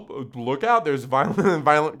 like, oh, look out, there's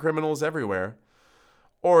violent criminals everywhere.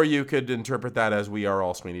 Or you could interpret that as we are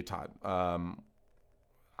all Sweeney Todd.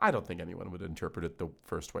 I don't think anyone would interpret it the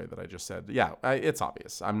first way that I just said. Yeah, it's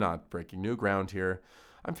obvious. I'm not breaking new ground here.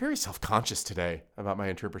 I'm very self-conscious today about my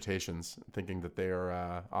interpretations, thinking that they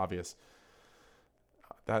are obvious.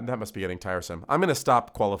 That must be getting tiresome. I'm going to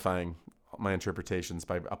stop qualifying my interpretations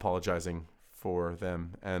by apologizing for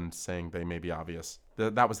them and saying they may be obvious.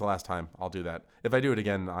 That was the last time I'll do that. If I do it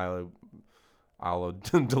again, I'll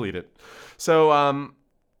delete it. So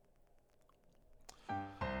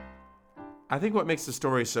I think what makes the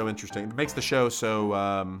story so interesting, makes the show so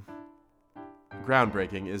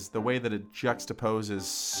groundbreaking, is the way that it juxtaposes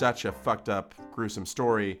such a fucked up, gruesome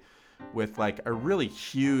story with like a really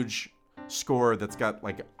huge score that's got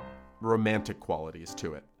like romantic qualities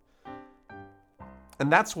to it.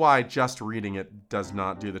 And that's why just reading it does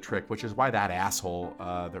not do the trick, which is why that asshole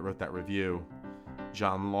that wrote that review,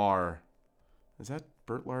 John Lahr, is that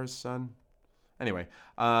Bert Lahr's son? Anyway,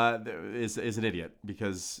 is an idiot,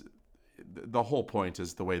 because the whole point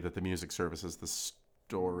is the way that the music services the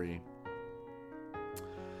story.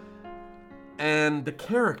 And the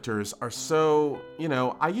characters are so,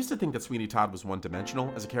 I used to think that Sweeney Todd was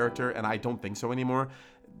one-dimensional as a character, and I don't think so anymore.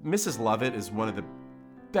 Mrs. Lovett is one of the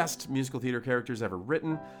best musical theater characters ever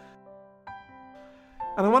written.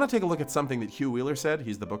 And I want to take a look at something that Hugh Wheeler said.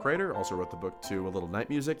 He's the book writer, also wrote the book to A Little Night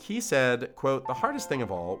Music. He said, quote, "The hardest thing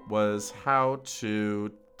of all was how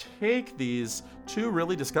to take these two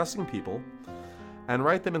really disgusting people and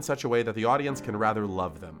write them in such a way that the audience can rather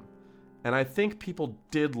love them. And I think people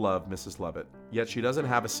did love Mrs. Lovett, yet she doesn't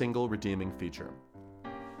have a single redeeming feature."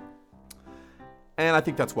 And I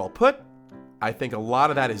think that's well put. I think a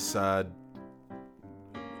lot of that is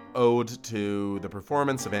owed to the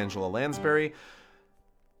performance of Angela Lansbury.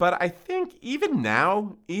 But I think even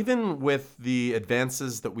now, even with the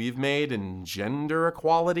advances that we've made in gender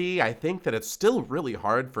equality, I think that it's still really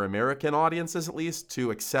hard for American audiences, at least,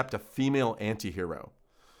 to accept a female anti-hero.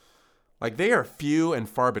 Like, they are few and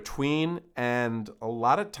far between, and a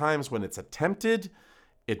lot of times when it's attempted,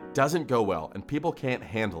 it doesn't go well, and people can't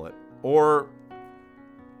handle it. Or,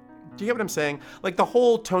 do you get what I'm saying? Like the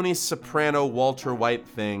whole Tony Soprano, Walter White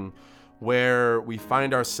thing, where we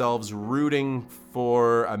find ourselves rooting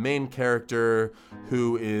for a main character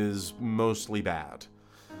who is mostly bad.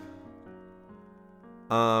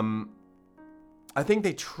 I think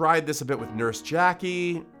they tried this a bit with Nurse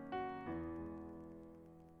Jackie.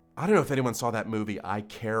 I don't know if anyone saw that movie, I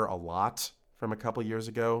Care a Lot, from a couple years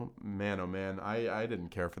ago. Man, oh man, I didn't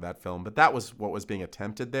care for that film. But that was what was being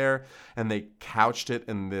attempted there. And they couched it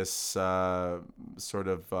in this sort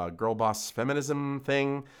of girl boss feminism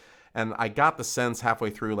thing. And I got the sense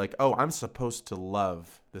halfway through, like, oh, I'm supposed to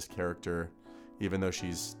love this character, even though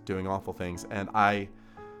she's doing awful things. And I'm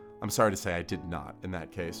sorry to say I did not in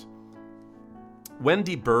that case.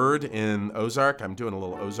 Wendy Bird in Ozark. I'm doing a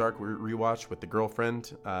little Ozark rewatch with the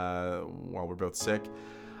girlfriend while we're both sick.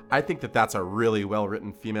 I think that that's a really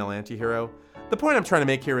well-written female antihero. The point I'm trying to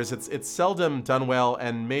make here is it's seldom done well,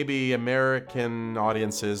 and maybe American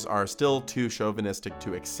audiences are still too chauvinistic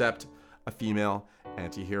to accept a female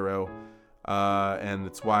antihero. And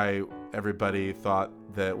it's why everybody thought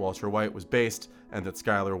that Walter White was based and that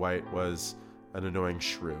Skylar White was an annoying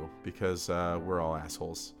shrew, because we're all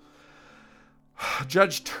assholes.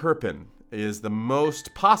 Judge Turpin is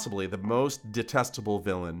possibly the most detestable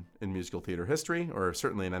villain in musical theater history, or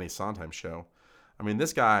certainly in any Sondheim show. I mean,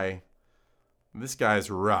 this guy's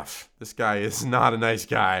rough. This guy is not a nice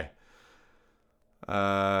guy.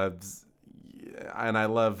 And I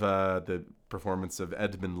love the performance of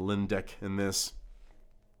Edmund Lindeck in this.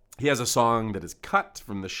 He has a song that is cut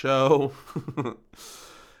from the show,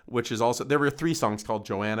 which is also, there were 3 songs called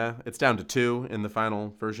Joanna. It's down to 2 in the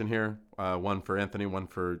final version here. One for Anthony, one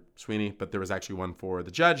for Sweeney, but there was actually one for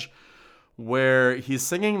the judge, where he's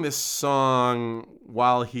singing this song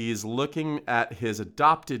while he's looking at his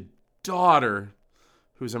adopted daughter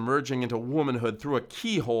who's emerging into womanhood through a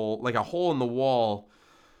keyhole, like a hole in the wall,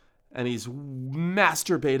 and he's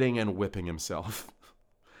masturbating and whipping himself.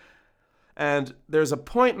 And there's a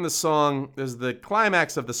point in the song, there's the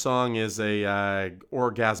climax of the song is a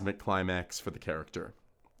orgasmic climax for the character.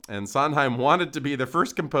 And Sondheim wanted to be the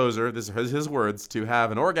first composer, this is his words, to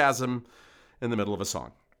have an orgasm in the middle of a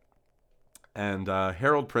song. And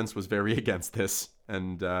Harold Prince was very against this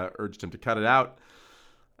and urged him to cut it out.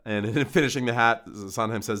 And in finishing the hat,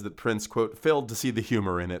 Sondheim says that Prince, quote, failed to see the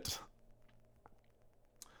humor in it.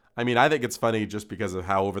 I mean, I think it's funny just because of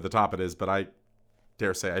how over the top it is, but I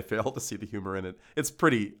dare say I fail to see the humor in it. It's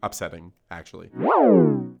pretty upsetting, actually.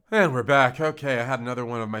 And we're back. Okay, I had another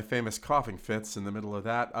one of my famous coughing fits in the middle of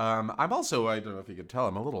that. I'm also, I don't know if you could tell,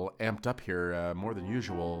 I'm a little amped up here, more than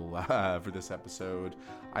usual for this episode.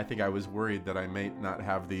 I think I was worried that I might not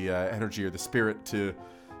have the energy or the spirit to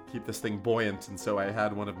keep this thing buoyant, and so I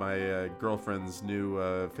had one of my girlfriend's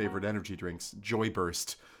new favorite energy drinks, Joy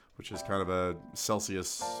Burst, which is kind of a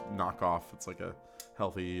Celsius knockoff. It's like a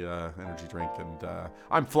healthy energy drink, and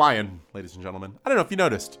I'm flying, ladies and gentlemen. I don't know if you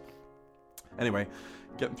noticed. Anyway,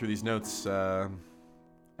 getting through these notes.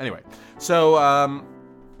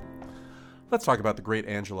 Let's talk about the great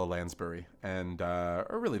Angela Lansbury, and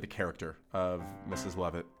or really the character of Mrs.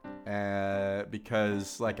 Lovett.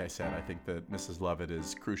 Because, like I said, I think that Mrs. Lovett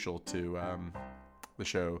is crucial to the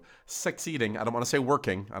show succeeding. I don't want to say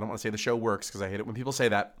working. I don't want to say the show works, because I hate it when people say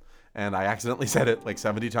that. And I accidentally said it like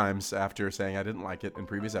 70 times after saying I didn't like it in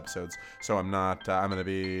previous episodes. So I'm going to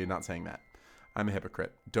be not saying that. I'm a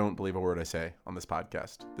hypocrite. Don't believe a word I say on this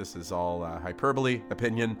podcast. This is all hyperbole,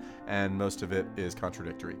 opinion, and most of it is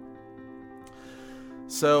contradictory.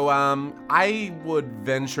 So I would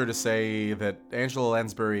venture to say that Angela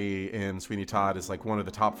Lansbury in Sweeney Todd is like one of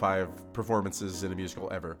the top 5 performances in a musical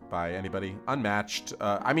ever by anybody. Unmatched.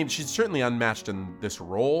 I mean, she's certainly unmatched in this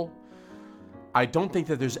role. I don't think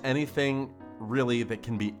that there's anything really that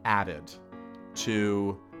can be added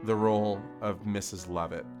to the role of Mrs.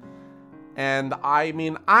 Lovett. And I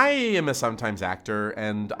mean, I am a sometimes actor,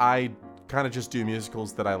 and I kind of just do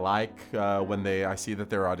musicals that I like when I see that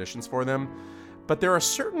there are auditions for them. But there are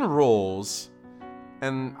certain roles,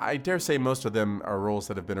 and I dare say most of them are roles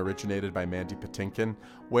that have been originated by Mandy Patinkin,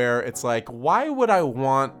 where it's like, why would I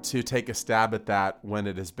want to take a stab at that when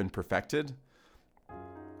it has been perfected?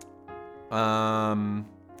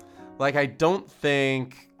 Like, I don't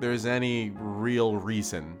think there's any real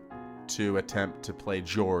reason to attempt to play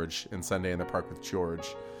George in Sunday in the Park with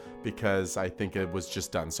George, because I think it was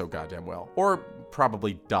just done so goddamn well. Or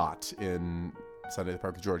probably Dot in Sunday in the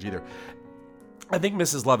Park with George either. I think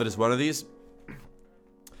Mrs. Lovett is one of these.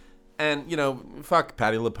 And, you know, fuck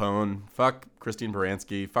Patti LuPone, fuck Christine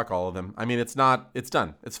Baranski, fuck all of them. I mean, it's done.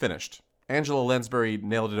 It's finished. Angela Lansbury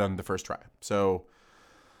nailed it on the first try. So,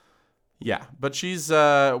 yeah. But she's, we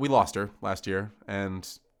lost her last year, and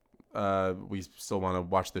we still want to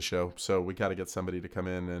watch the show. So we got to get somebody to come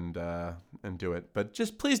in and do it. But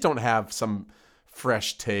just please don't have some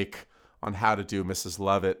fresh take on how to do Mrs.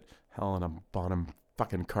 Lovett, Helena Bonham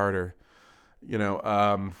fucking Carter. You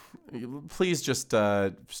know, please just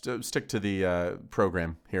stick to the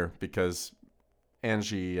program here, because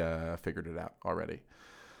Angie figured it out already.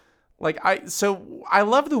 So I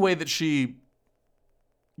love the way that she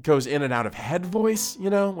goes in and out of head voice,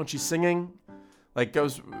 you know, when she's singing. Like,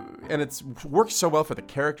 goes, and it's works so well for the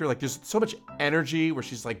character. Like, there's so much energy where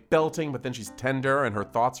she's like belting, but then she's tender, and her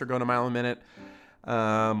thoughts are going a mile a minute,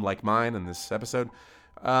 like mine in this episode.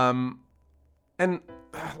 And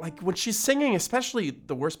like when she's singing, especially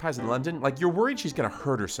The Worst Pies in London, like you're worried she's going to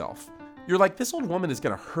hurt herself. You're like, this old woman is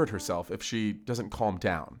going to hurt herself if she doesn't calm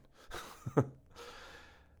down.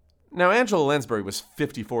 Now, Angela Lansbury was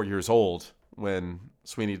 54 years old when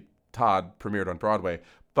Sweeney Todd premiered on Broadway,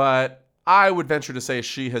 but I would venture to say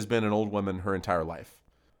she has been an old woman her entire life.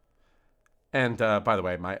 And by the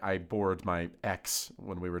way, I bored my ex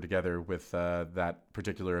when we were together with that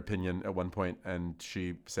particular opinion at one point, and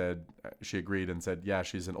she agreed and said, yeah,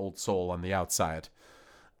 she's an old soul on the outside.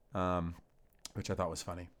 which I thought was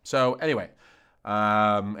funny. So anyway,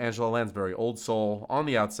 Angela Lansbury, old soul on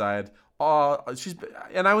the outside.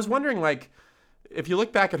 And I was wondering, like, if you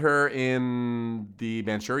look back at her in the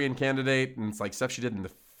Manchurian Candidate and it's like stuff she did in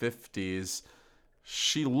the 50s,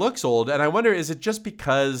 she looks old. And I wonder, is it just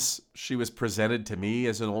because she was presented to me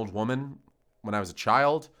as an old woman when I was a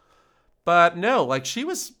child? But no, like, she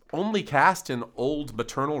was only cast in old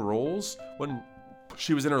maternal roles when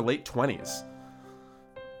she was in her late 20s.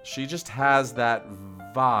 She just has that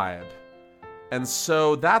vibe. And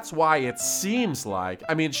so that's why it seems like,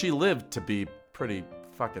 I mean, she lived to be pretty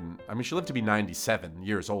fucking, I mean, she lived to be 97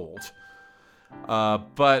 years old.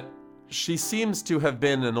 But she seems to have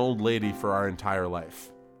been an old lady for our entire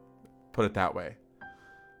life. Put it that way.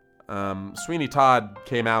 Sweeney Todd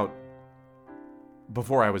came out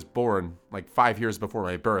before I was born, like 5 years before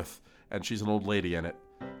my birth, and she's an old lady in it.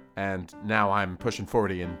 And now I'm pushing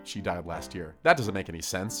 40 and she died last year. That doesn't make any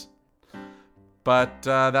sense. But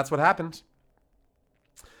that's what happened.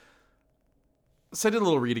 So I did a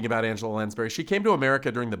little reading about Angela Lansbury. She came to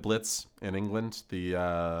America during the Blitz in England, the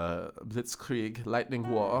Blitzkrieg, Lightning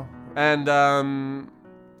War. And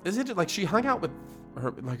is it like she hung out with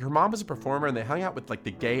her mom was a performer and they hung out with like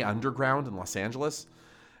the gay underground in Los Angeles.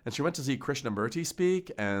 And she went to see Krishnamurti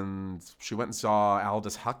speak, and she went and saw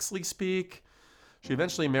Aldous Huxley speak. She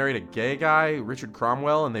eventually married a gay guy, Richard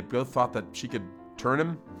Cromwell, and they both thought that she could turn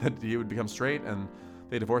him, that he would become straight, and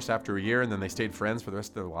they divorced after a year, and then they stayed friends for the rest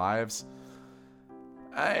of their lives.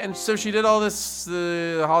 And so she did all this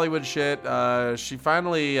Hollywood shit. She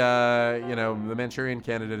finally, The Manchurian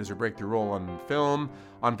Candidate is her breakthrough role on film.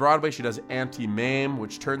 On Broadway, she does Auntie Mame,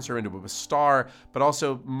 which turns her into a star, but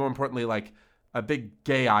also, more importantly, like a big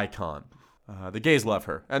gay icon. The gays love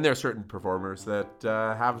her, and there are certain performers that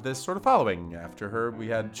have this sort of following. After her, we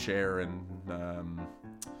had Cher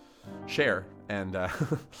and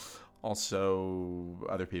also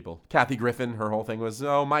other people. Kathy Griffin, her whole thing was,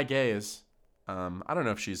 oh, my gays. I don't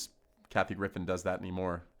know if Kathy Griffin does that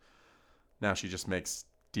anymore. Now she just makes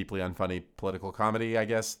deeply unfunny political comedy, I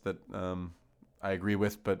guess, that I agree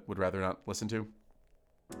with but would rather not listen to.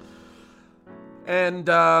 And,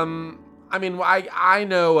 I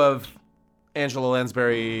know of Angela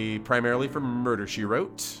Lansbury primarily from Murder, She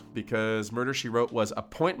Wrote, because Murder, She Wrote was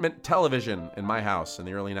appointment television in my house in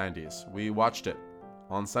the early 90s. We watched it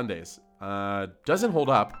on Sundays. Doesn't hold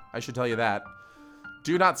up, I should tell you that.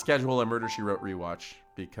 Do not schedule a Murder, She Wrote rewatch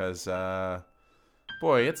because,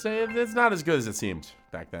 it's not as good as it seemed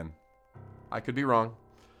back then. I could be wrong.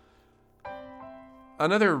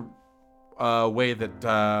 Another way that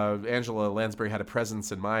Angela Lansbury had a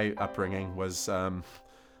presence in my upbringing was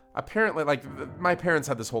apparently, like, my parents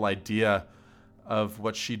had this whole idea of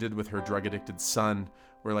what she did with her drug-addicted son,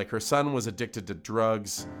 where, like, her son was addicted to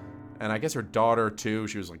drugs, and I guess her daughter, too,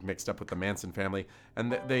 she was, like, mixed up with the Manson family,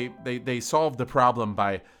 and they solved the problem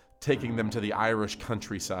by taking them to the Irish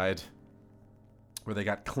countryside, where they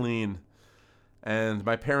got clean, and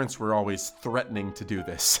my parents were always threatening to do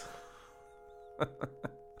this.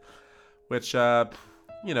 Which, that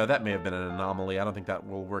may have been an anomaly. I don't think that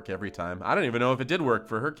will work every time. I don't even know if it did work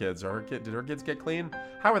for her kids. Did her kids get clean?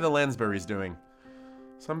 How are the Lansburys doing?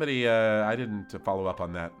 Somebody, I didn't follow up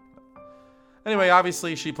on that. Anyway,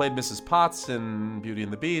 obviously, she played Mrs. Potts in Beauty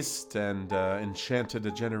and the Beast and Enchanted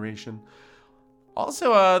a Generation.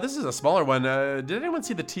 Also, this is a smaller one. Did anyone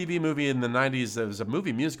see the TV movie in the 90s? There was a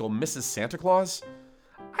movie musical, Mrs. Santa Claus.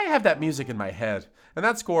 I have that music in my head. And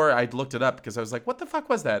that score, I looked it up because I was like, what the fuck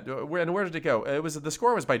was that? Where did it go? The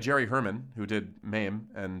score was by Jerry Herman, who did Mame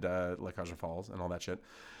and La Cage aux Folles and all that shit.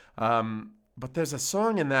 But there's a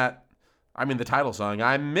song in that, the title song,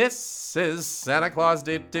 I'm Mrs. Santa Claus,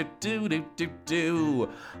 do-do-do-do-do-do.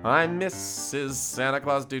 I'm Mrs. Santa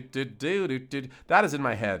Claus, do-do-do-do-do. That is in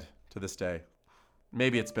my head to this day.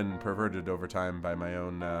 Maybe it's been perverted over time by my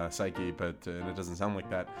own psyche, but it doesn't sound like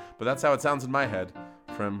that. But that's how it sounds in my head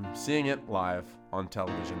from seeing it live on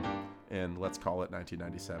television in, let's call it,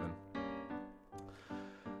 1997.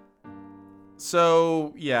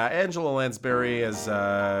 So, yeah, Angela Lansbury is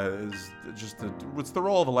just it's the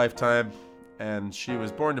role of a lifetime, and she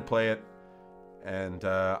was born to play it, and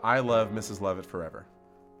I love Mrs. Lovett forever.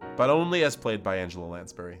 But only as played by Angela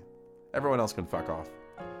Lansbury. Everyone else can fuck off.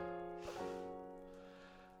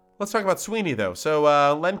 Let's talk about Sweeney, though. So,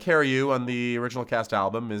 Len Cariou on the original cast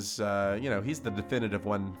album is, he's the definitive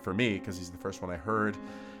one for me, because he's the first one I heard.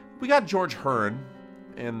 We got George Hearn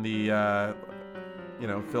in the,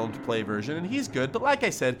 filmed play version, and he's good. But like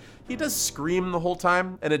I said, he does scream the whole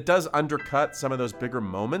time, and it does undercut some of those bigger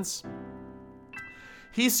moments.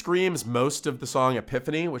 He screams most of the song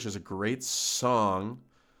Epiphany, which is a great song.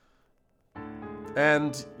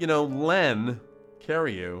 And, Len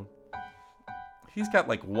Cariou, he's got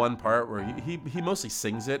like one part where he mostly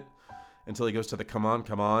sings it until he goes to the come on,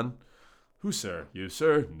 come on. Who, sir? You,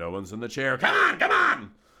 sir? No one's in the chair. Come on, come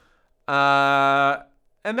on!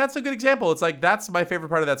 And that's a good example. It's like, that's my favorite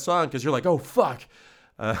part of that song, because you're like, oh, fuck.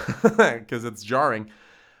 Because it's jarring.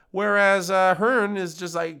 Whereas Hearn is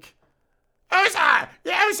just like, oh, sir!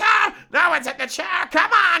 You, sir! No one's in the chair!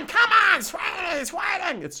 Come on!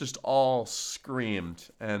 Sweeney! It's just all screamed.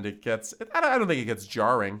 And it gets, I don't think it gets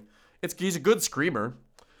jarring. He's a good screamer.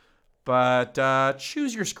 But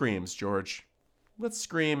choose your screams, George. Let's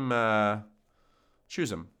scream, choose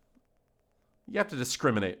them. You have to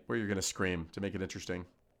discriminate where you're going to scream to make it interesting.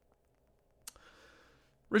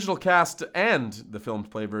 Original cast and the film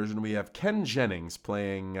play version, we have Ken Jennings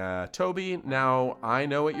playing Toby. Now, I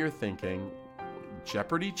know what you're thinking.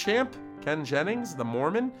 Jeopardy champ? Ken Jennings, the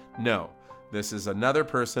Mormon? No. This is another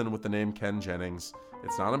person with the name Ken Jennings.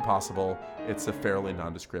 It's not impossible. It's a fairly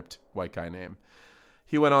nondescript white guy name.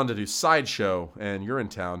 He went on to do Sideshow and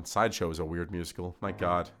Urinetown. Sideshow is a weird musical. My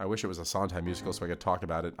God, I wish it was a Sondheim musical so I could talk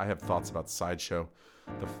about it. I have thoughts about Sideshow,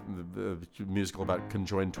 the musical about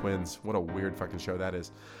conjoined twins. What a weird fucking show that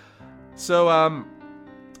is. So,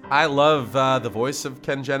 I love the voice of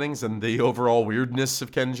Ken Jennings and the overall weirdness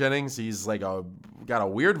of Ken Jennings. He's like got a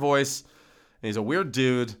weird voice, and he's a weird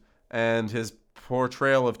dude, and his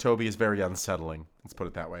portrayal of Toby is very unsettling. Let's put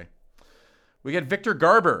it that way. We get Victor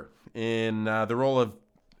Garber in the role of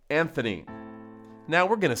Anthony. Now,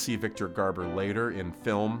 we're going to see Victor Garber later in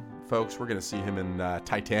film, folks. We're going to see him in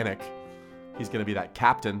Titanic. He's going to be that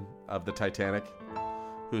captain of the Titanic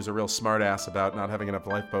who's a real smartass about not having enough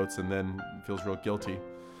lifeboats and then feels real guilty.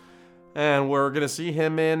 And we're going to see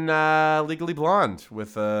him in Legally Blonde with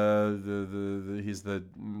he's the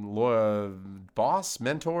boss,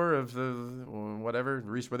 mentor of the whatever,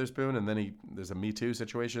 Reese Witherspoon, and then there's a Me Too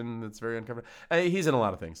situation that's very uncomfortable. He's in a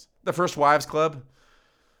lot of things. The First Wives Club.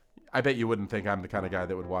 I bet you wouldn't think I'm the kind of guy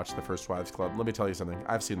that would watch The First Wives Club. Let me tell you something.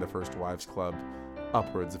 I've seen The First Wives Club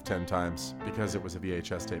upwards of 10 times because it was a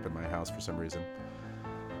VHS tape in my house for some reason.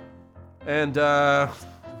 And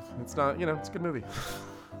it's not, it's a good movie.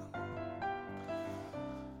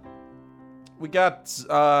 We got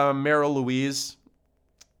Meryl Louise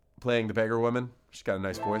playing the beggar woman. She's got a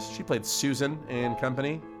nice voice. She played Susan in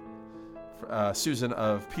Company. Susan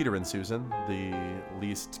of Peter and Susan, the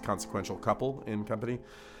least consequential couple in Company.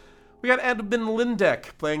 We got Edmund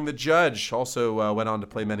Lindeck playing the judge. Also went on to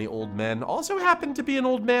play many old men. Also happened to be an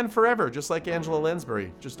old man forever, just like Angela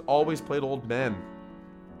Lansbury. Just always played old men.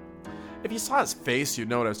 If you saw his face, you'd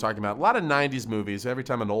know what I was talking about. A lot of 90s movies, every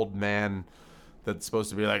time an old man that's supposed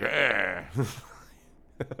to be like,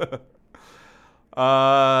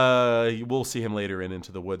 we'll see him later in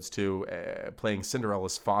Into the Woods too, playing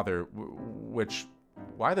Cinderella's father, which,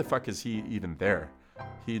 why the fuck is he even there?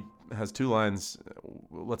 He has 2 lines.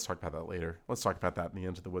 Let's talk about that later. Let's talk about that in the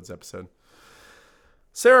Into the Woods episode.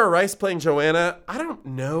 Sarah Rice playing Joanna. I don't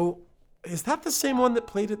know. Is that the same one that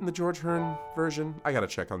played it in the George Hearn version? I gotta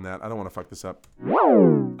check on that. I don't want to fuck this up.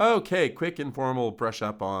 Okay, quick informal brush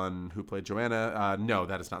up on who played Joanna. No,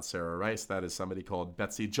 that is not Sarah Rice. That is somebody called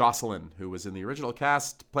Betsy Jocelyn, who was in the original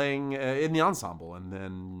cast playing in the ensemble and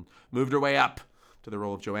then moved her way up to the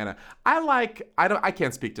role of Joanna. I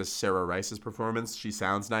can't speak to Sarah Rice's performance. She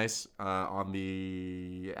sounds nice on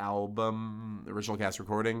the album, original cast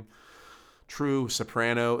recording. True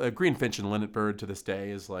soprano. Greenfinch and Linnet Bird to this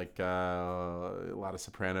day is like a lot of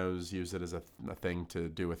sopranos use it as a thing to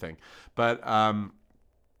do a thing. But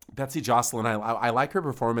Betsy Jocelyn, I like her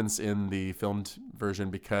performance in the filmed version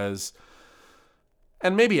because,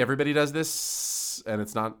 and maybe everybody does this, and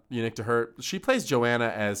it's not unique to her. She plays Joanna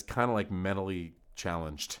as kind of like mentally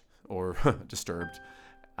challenged or disturbed,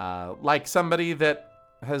 like somebody that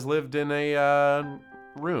has lived in a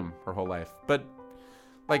room her whole life, but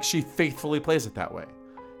like she faithfully plays it that way.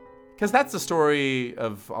 Because that's the story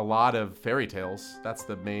of a lot of fairy tales. That's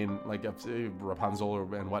the main, like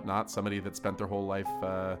Rapunzel and whatnot, somebody that spent their whole life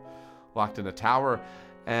locked in a tower.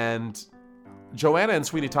 And Joanna and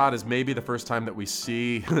Sweeney Todd is maybe the first time that we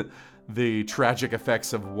see the tragic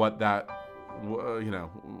effects of what that,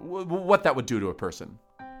 what that would do to a person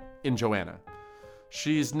in Joanna.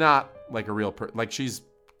 She's not like a real person. Like she's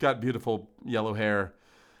got beautiful yellow hair.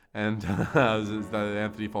 And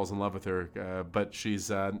Anthony falls in love with her, but she's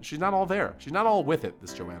not all there. She's not all with it,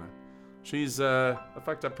 this Joanna. She's a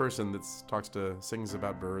fucked up person that sings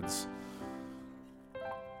about birds.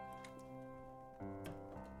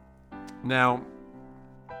 Now,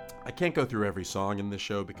 I can't go through every song in this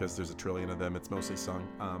show because there's a trillion of them. It's mostly sung.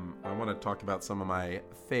 I want to talk about some of my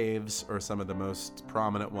faves or some of the most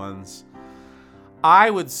prominent ones.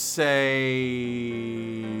 I would say,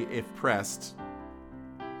 if pressed,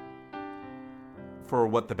 for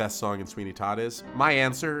what the best song in Sweeney Todd is, my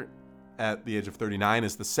answer at the age of 39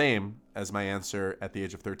 is the same as my answer at the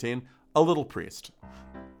age of 13, A Little Priest.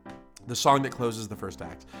 The song that closes the first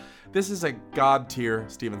act. This is a god-tier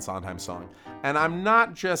Stephen Sondheim song. And I'm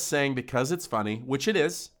not just saying because it's funny, which it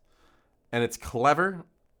is, and it's clever.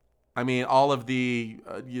 I mean, all of the,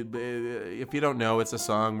 if you don't know, it's a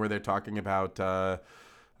song where they're talking about,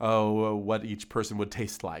 what each person would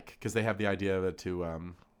taste like. Because they have the idea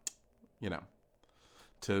to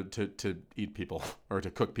eat people or to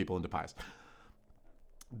cook people into pies.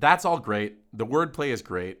 That's all great. The wordplay is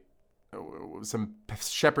great. Some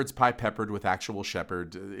shepherd's pie peppered with actual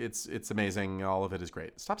shepherd. It's amazing. All of it is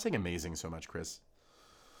great. Stop saying amazing so much, Chris.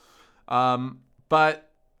 But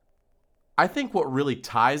I think what really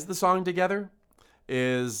ties the song together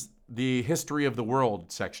is the history of the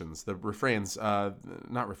world sections, the refrains,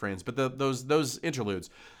 not refrains, but those interludes,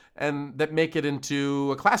 and that make it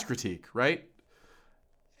into a class critique, right?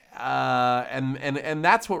 And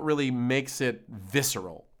that's what really makes it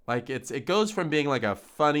visceral. Like it goes from being like a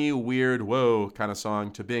funny, weird, whoa kind of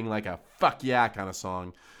song to being like a fuck yeah kind of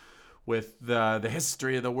song, with the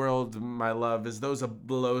history of the world. My love is those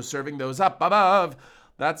below serving those up above.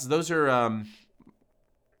 Those are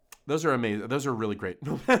amazing. Those are really great.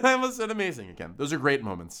 I almost said amazing again. Those are great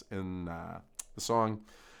moments in the song,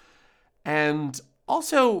 and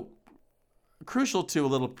also crucial to A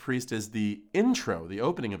Little Priest is the intro, the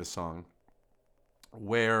opening of the song,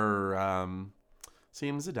 where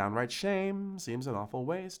seems a downright shame, seems an awful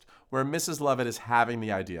waste, where Mrs. Lovett is having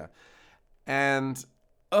the idea. And,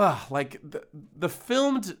 like, the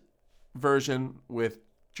filmed version with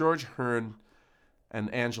George Hearn and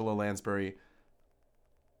Angela Lansbury,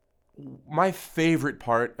 my favorite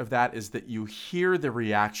part of that is that you hear the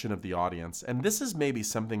reaction of the audience. And this is maybe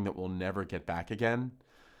something that we'll never get back again.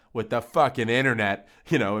 With the fucking internet,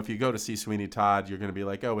 if you go to see Sweeney Todd, you're going to be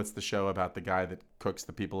like, oh, it's the show about the guy that cooks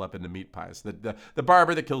the people up into meat pies. The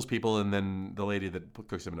barber that kills people and then the lady that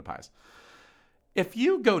cooks them into pies. If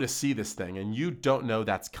you go to see this thing and you don't know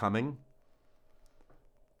that's coming,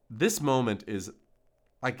 this moment is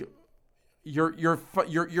like you're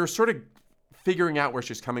sort of figuring out where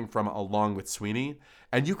she's coming from along with Sweeney,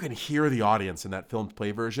 and you can hear the audience in that filmed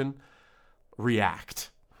play version react.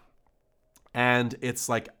 And it's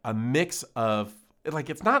like a mix of, like,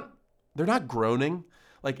 they're not groaning.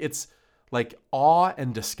 Like, it's like awe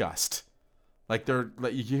and disgust. Like,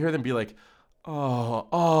 you hear them be like,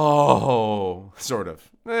 oh, sort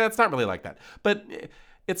of. It's not really like that. But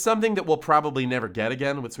it's something that we'll probably never get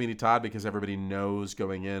again with Sweeney Todd because everybody knows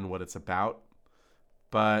going in what it's about.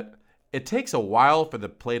 But it takes a while for the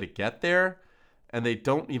play to get there, and they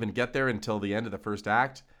don't even get there until the end of the first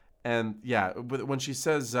act. And yeah, when she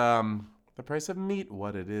says, the price of meat,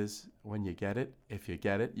 what it is when you get it, if you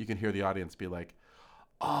get it, you can hear the audience be like,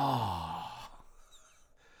 oh.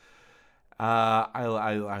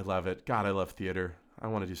 I love it. God, I love theater. I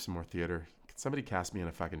want to do some more theater. Can somebody cast me in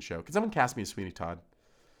a fucking show? Can someone cast me as Sweeney Todd?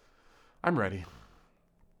 I'm ready.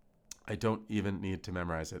 I don't even need to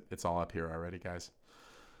memorize it. It's all up here already, guys.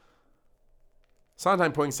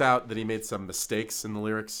 Sondheim points out that he made some mistakes in the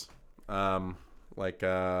lyrics. Like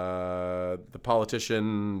the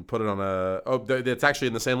politician put it on a... Oh, it's actually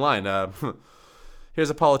in the same line. Here's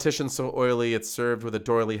a politician so oily it's served with a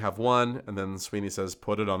doily have one. And then Sweeney says,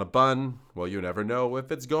 put it on a bun. Well, you never know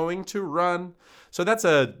if it's going to run. So that's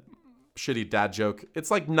a shitty dad joke.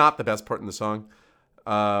 It's like not the best part in the song,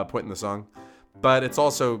 point in the song. But it's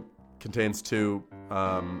also contains two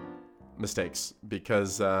mistakes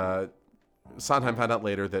because Sondheim found out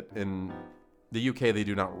later that in the UK, they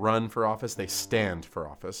do not run for office. They stand for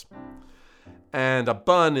office. And a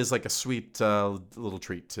bun is like a sweet little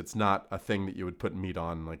treat. It's not a thing that you would put meat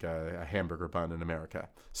on, like a hamburger bun in America.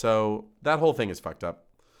 So that whole thing is fucked up.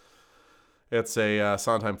 It's a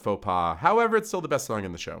Sondheim faux pas. However, it's still the best song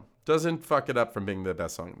in the show. Doesn't fuck it up from being the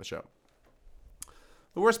best song in the show.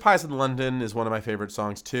 The Worst Pies in London is one of my favorite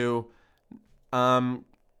songs, too.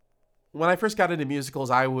 When I first got into musicals,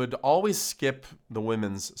 I would always skip the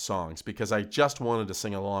women's songs because I just wanted to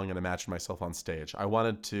sing along and imagine myself on stage. I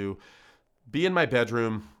wanted to be in my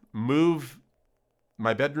bedroom, move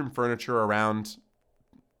my bedroom furniture around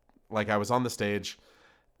like I was on the stage,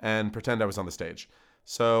 and pretend I was on the stage.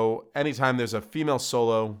 So anytime there's a female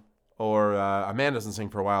solo or a man doesn't sing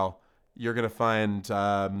for a while, you're going to find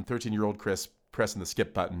 13-year-old Chris pressing the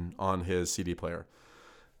skip button on his CD player.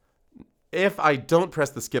 If I don't press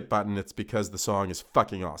the skip button, it's because the song is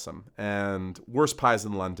fucking awesome. And Worst Pies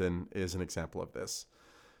in London is an example of this.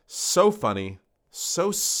 So funny,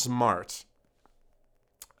 so smart,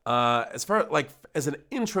 As far like as an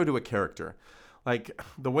intro to a character, like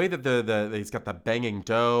the way that the he's got the banging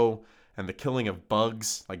dough and the killing of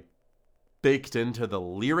bugs like baked into the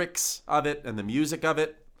lyrics of it and the music of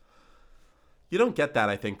it. You don't get that,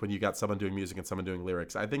 I think, when you got someone doing music and someone doing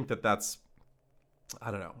lyrics. I think that's, I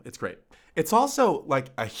don't know, it's great. It's also like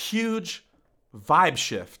a huge vibe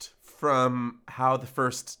shift from how the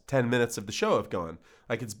first 10 minutes of the show have gone.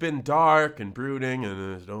 Like, it's been dark and brooding, and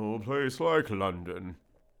there's no place like London.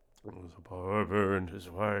 There's a barber and his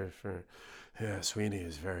wife. Yeah, Sweeney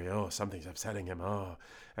is something's upsetting him.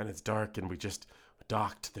 And it's dark, and we just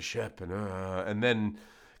docked the ship, and then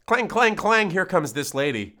clang, clang, clang, here comes this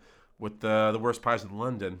lady with the worst pies in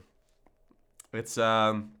London. It's,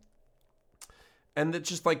 and it's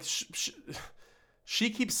just like,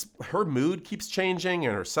 her mood keeps changing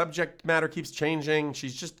and her subject matter keeps changing.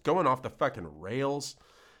 She's just going off the fucking rails.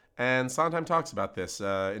 And Sondheim talks about this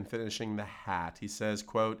in Finishing the Hat. He says,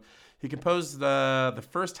 quote, he composed the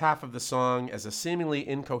first half of the song as a seemingly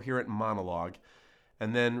incoherent monologue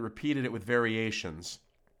and then repeated it with variations.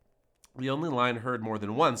 The only line heard more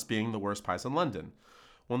than once being the worst pies in London.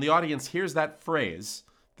 When the audience hears that phrase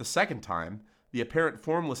the second time, the apparent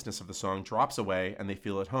formlessness of the song drops away and they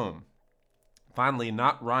feel at home. Finally,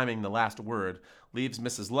 not rhyming the last word leaves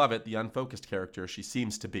Mrs. Lovett the unfocused character she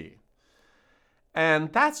seems to be.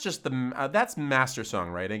 And that's just that's master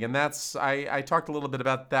songwriting, and that's I talked a little bit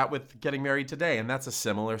about that with Getting Married Today, and that's a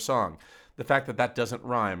similar song. The fact that doesn't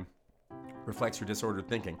rhyme reflects her disordered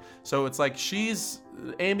thinking. So it's like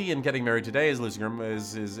Amy in Getting Married Today is losing her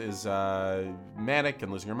is manic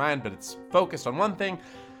and losing her mind, but it's focused on one thing.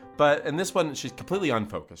 But in this one, she's completely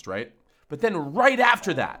unfocused, right? But then right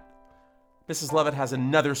after that, Mrs. Lovett has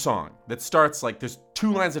another song that starts like there's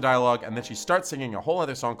 2 lines of dialogue, and then she starts singing a whole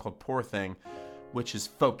other song called Poor Thing, which is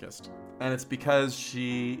focused. And it's because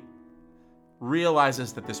she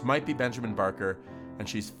realizes that this might be Benjamin Barker, and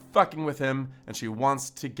she's fucking with him, and she wants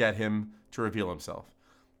to get him to reveal himself.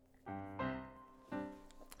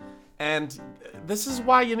 And this is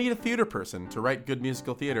why you need a theater person to write good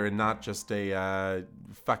musical theater and not just a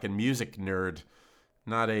fucking music nerd.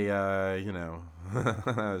 Not a,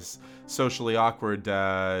 socially awkward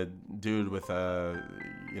dude with a,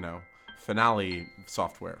 finale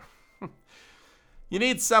software. You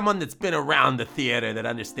need someone that's been around the theater that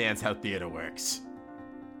understands how theater works.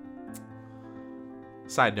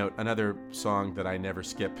 Side note, another song that I never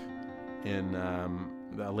skip in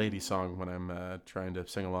a lady song when I'm trying to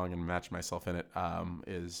sing along and match myself in it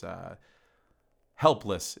is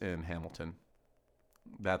Helpless in Hamilton.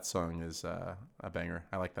 That song is a banger.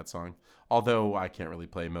 I like that song. Although I can't really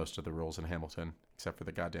play most of the roles in Hamilton, except for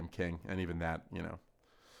the goddamn king. And even that,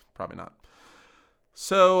 probably not.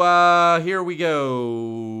 So here we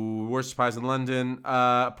go. Worst Pies in London.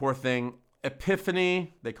 Poor Thing.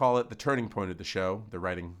 Epiphany. They call it the turning point of the show, the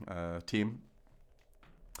writing team.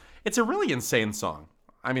 It's a really insane song.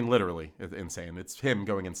 I mean, literally insane. It's him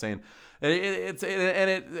going insane.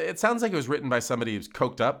 It sounds like it was written by somebody who's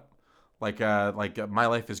coked up. Like My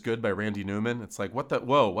Life is Good by Randy Newman. It's like, what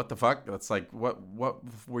the fuck? It's like, what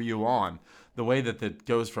were you on? The way that it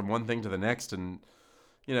goes from one thing to the next, and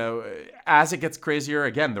as it gets crazier,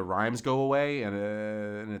 again, the rhymes go away,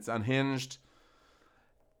 and it's unhinged.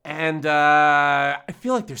 And I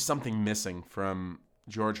feel like there's something missing from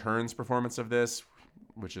George Hearn's performance of this,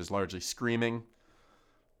 which is largely screaming,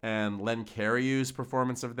 and Len Cariou's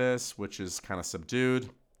performance of this, which is kind of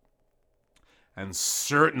subdued. And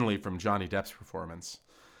certainly from Johnny Depp's performance.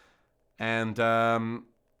 And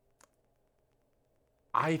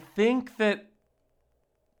I think that,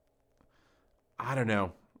 I don't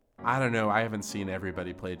know. I haven't seen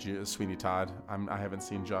everybody play Sweeney Todd. I haven't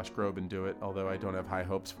seen Josh Groban do it, although I don't have high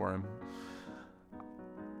hopes for him.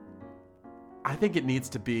 I think it needs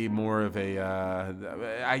to be more of a,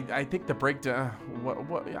 I think the breakdown,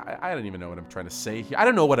 I don't even know what I'm trying to say here. I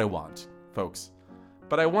don't know what I want, folks.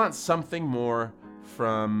 But I want something more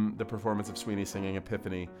from the performance of Sweeney singing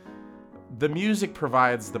Epiphany. The music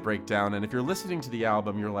provides the breakdown, and if you're listening to the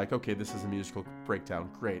album, you're like, okay, this is a musical breakdown,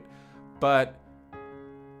 great. But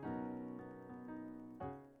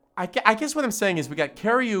I guess what I'm saying is we got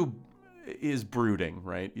Cariou is brooding,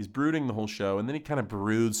 right? He's brooding the whole show, and then he kind of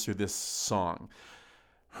broods through this song.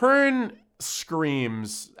 Hearn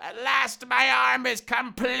screams, "At last my arm is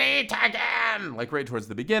complete again!" Like right towards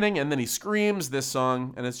the beginning, and then he screams this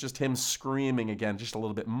song, and it's just him screaming again, just a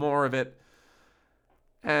little bit more of it.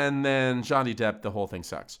 And then Johnny Depp, the whole thing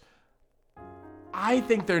sucks. I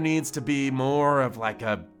think there needs to be more of like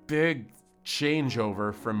a big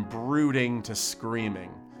changeover from brooding to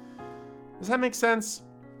screaming. Does that make sense?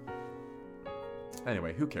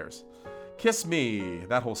 Anyway, who cares? Kiss Me,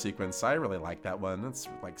 that whole sequence, I really like that one. It's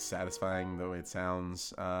like satisfying the way it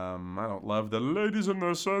sounds. I don't love the ladies and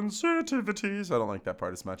their sensitivities. I don't like that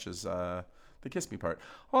part as much as the Kiss Me part.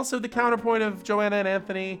 Also, the counterpoint of Joanna and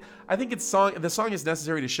Anthony, I think the song is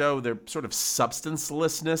necessary to show their sort of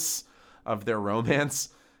substancelessness of their romance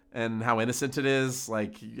and how innocent it is.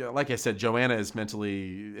 Like I said, Joanna is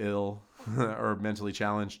mentally ill or mentally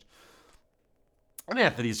challenged. And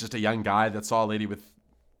Anthony's just a young guy that saw a lady with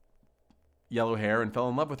yellow hair and fell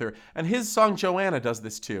in love with her. And his song Joanna does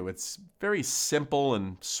this too. It's very simple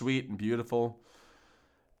and sweet and beautiful.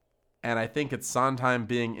 And I think it's Sondheim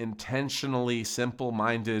being intentionally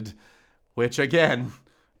simple-minded, which again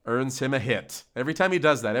earns him a hit. Every time he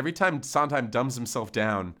does that, every time Sondheim dumbs himself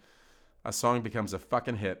down, a song becomes a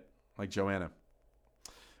fucking hit, like Joanna.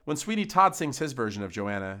 When Sweeney Todd sings his version of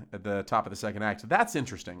Joanna at the top of the second act, that's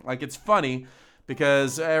interesting. Like, it's funny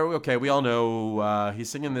because, okay, we all know he's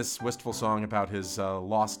singing this wistful song about his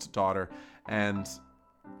lost daughter, and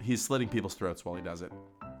he's slitting people's throats while he does it.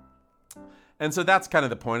 And so that's kind of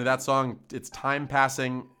the point of that song. It's time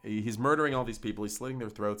passing. He's murdering all these people. He's slitting their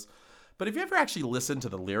throats. But have you ever actually listened to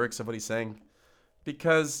the lyrics of what he's saying?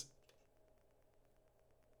 Because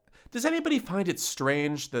does anybody find it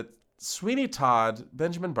strange that Sweeney Todd,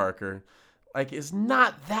 Benjamin Barker, like, is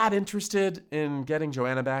not that interested in getting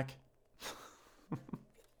Joanna back?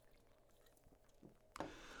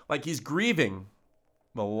 Like, he's grieving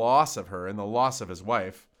the loss of her and the loss of his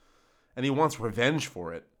wife, and he wants revenge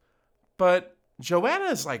for it. But Joanna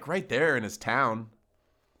is like right there in his town.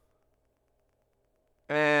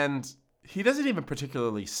 And he doesn't even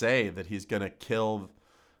particularly say that he's going to kill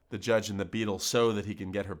the judge and the beetle so that he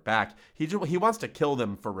can get her back. He wants to kill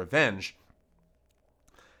them for revenge.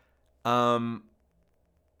 But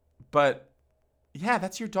yeah,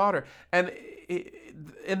 that's your daughter. And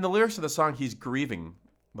in the lyrics of the song, he's grieving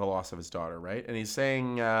the loss of his daughter, right? And he's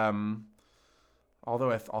saying,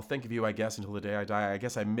 although I'll think of you, I guess, until the day I die. I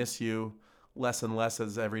guess I miss you less and less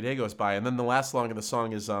as every day goes by. And then the last line of the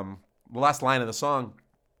song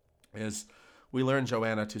is, we learn,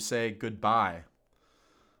 Joanna, to say goodbye.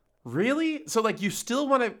 Really? So, like, you still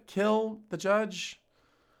want to kill the judge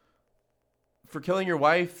for killing your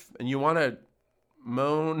wife, and you want to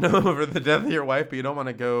moan over the death of your wife, but you don't want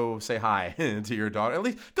to go say hi to your daughter? At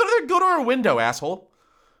least go to her window, asshole.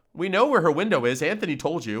 We know where her window is. Anthony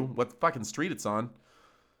told you what fucking street it's on.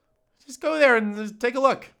 Just go there and just take a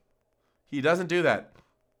look. He doesn't do that.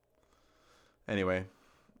 Anyway,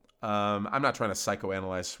 I'm not trying to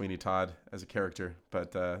psychoanalyze Sweeney Todd as a character,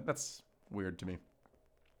 but that's weird to me.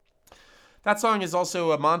 That song is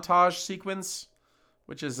also a montage sequence,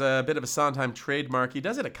 which is a bit of a Sondheim trademark. He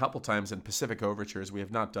does it a couple times in Pacific Overtures. We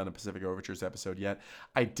have not done a Pacific Overtures episode yet.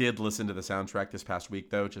 I did listen to the soundtrack this past week,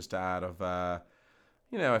 though, just out of,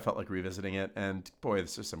 I felt like revisiting it. And boy,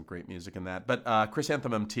 there's just some great music in that. But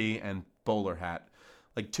Chrysanthemum Tea and Bowler Hat,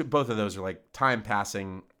 like both of those are like time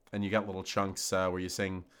passing, and you got little chunks where you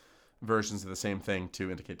sing versions of the same thing to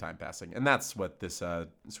indicate time passing. And that's what this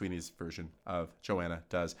Sweeney's version of Joanna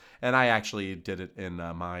does. And I actually did it in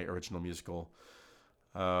my original musical,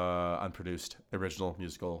 unproduced original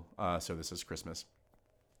musical, So This Is Christmas,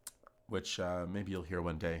 which maybe you'll hear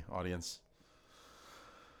one day, audience.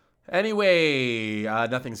 Anyway,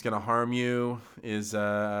 Nothing's Gonna Harm You is,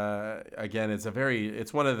 again, it's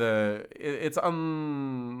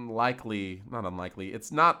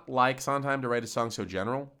not like Sondheim to write a song so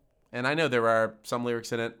general. And I know there are some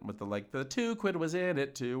lyrics in it with the 2 quid was in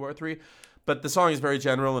it, 2 or 3. But the song is very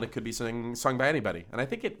general, and it could be sung by anybody. And I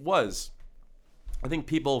think it was. I think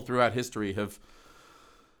people throughout history have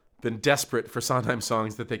been desperate for Sondheim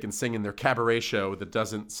songs that they can sing in their cabaret show that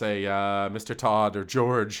doesn't say Mr. Todd or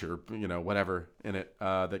George or, whatever in it,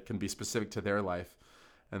 that can be specific to their life,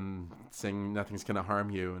 and sing Nothing's Gonna Harm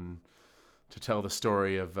You, and to tell the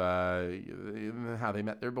story of how they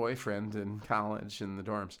met their boyfriend in college in the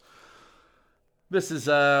dorms. This is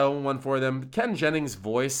one for them. Ken Jennings'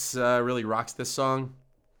 voice really rocks this song.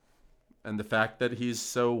 And the fact that he's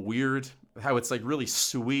so weird, how it's like really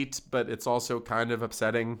sweet, but it's also kind of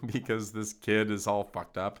upsetting because this kid is all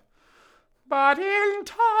fucked up. But in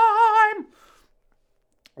time.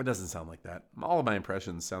 It doesn't sound like that. All of my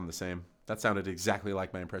impressions sound the same. That sounded exactly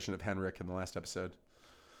like my impression of Henrik in the last episode.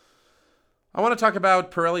 I want to talk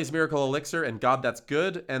about Pirelli's Miracle Elixir and God That's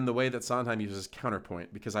Good, and the way that Sondheim uses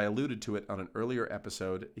counterpoint, because I alluded to it on an earlier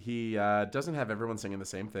episode. He doesn't have everyone singing the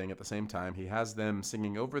same thing at the same time. He has them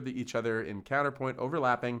singing over each other in counterpoint,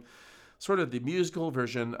 overlapping, sort of the musical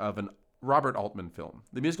version of a Robert Altman film.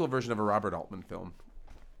 The musical version of a Robert Altman film.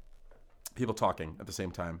 People talking at the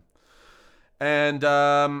same time. And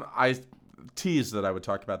teased that I would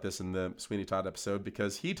talk about this in the Sweeney Todd episode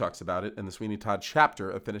because he talks about it in the Sweeney Todd chapter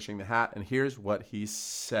of Finishing the Hat, and here's what he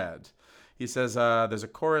said. He says, there's a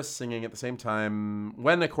chorus singing at the same time.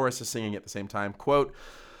 When a chorus is singing at the same time, quote,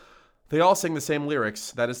 they all sing the same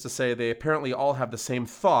lyrics. That is to say, they apparently all have the same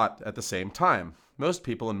thought at the same time. Most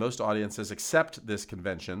people and most audiences accept this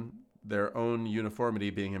convention, their own uniformity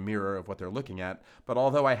being a mirror of what they're looking at. But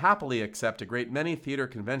although I happily accept a great many theater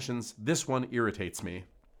conventions, this one irritates me.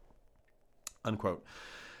 Unquote.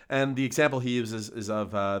 And the example he uses is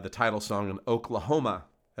of the title song in Oklahoma.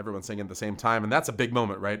 Everyone's singing at the same time. And that's a big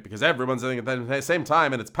moment, right? Because everyone's singing at the same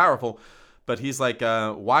time and it's powerful. But he's like,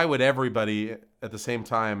 why would everybody at the same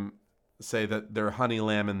time say that they're honey,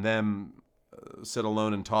 lamb, and them sit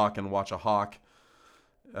alone and talk and watch a hawk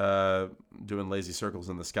doing lazy circles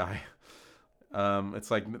in the sky? It's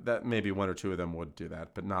like that maybe one or two of them would do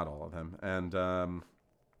that, but not all of them. And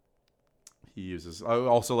he uses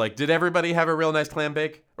also like, did everybody have a real nice clam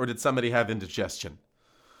bake, or did somebody have indigestion?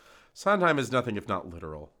 Sondheim is nothing if not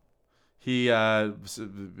literal. He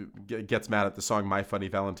gets mad at the song My Funny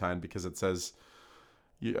Valentine because it says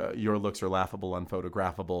your looks are laughable,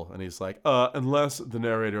 unphotographable. And he's like, unless the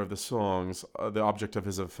narrator of the songs, the object of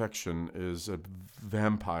his affection is a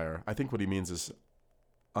vampire. I think what he means is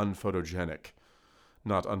unphotogenic,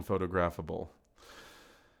 not unphotographable.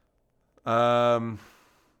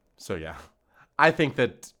 So yeah, I think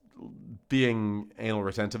that being anal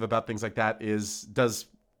retentive about things like that does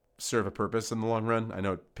serve a purpose in the long run. I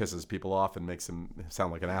know it pisses people off and makes them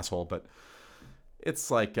sound like an asshole, but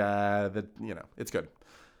it's like it's good.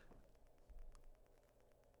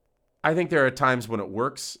 I think there are times when it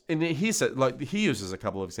works, and he said, like, he uses a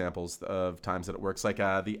couple of examples of times that it works, like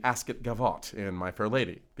the Ascot Gavotte in My Fair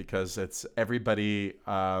Lady, because it's everybody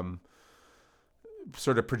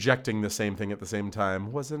sort of projecting the same thing at the same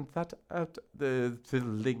time. Wasn't that the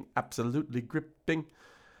feeling absolutely gripping?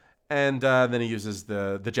 And then he uses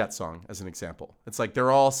the Jet song as an example. It's like they're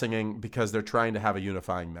all singing because they're trying to have a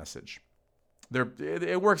unifying message.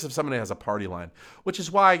 It works if somebody has a party line, which is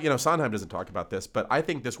why, Sondheim doesn't talk about this, but I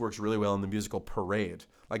think this works really well in the musical Parade.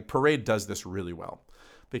 Like, Parade does this really well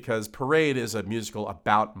because Parade is a musical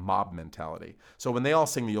about mob mentality. So when they all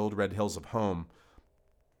sing the Old Red Hills of Home,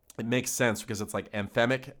 it makes sense because it's like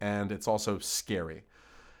anthemic and it's also scary.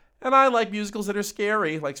 And I like musicals that are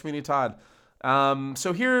scary, like Sweeney Todd.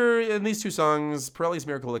 So here in these two songs, Pirelli's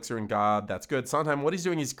Miracle Elixir and God, that's good. Sondheim, what he's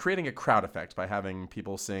doing is creating a crowd effect by having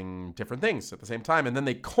people sing different things at the same time. And then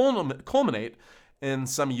they culminate in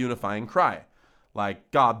some unifying cry.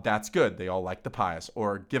 Like, God, that's good. They all like the pies.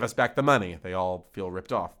 Or give us back the money. They all feel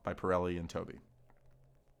ripped off by Pirelli and Toby.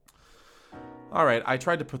 All right, I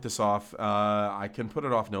tried to put this off. I can put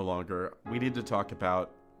it off no longer. We need to talk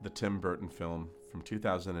about the Tim Burton film from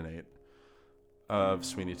 2008 of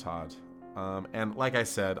Sweeney Todd. And like I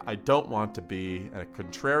said, I don't want to be a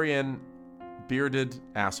contrarian, bearded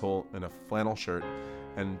asshole in a flannel shirt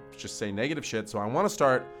and just say negative shit. So I want to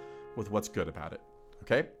start with what's good about it.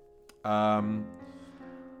 Okay? I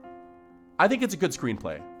think it's a good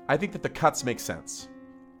screenplay. I think that the cuts make sense.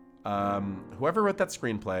 Whoever wrote that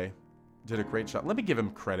screenplay did a great job. Let me give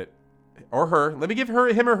him credit. Or her. Let me give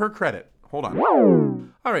him or her credit. Hold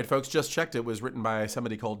on. All right, folks, just checked. It was written by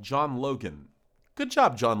somebody called John Logan. Good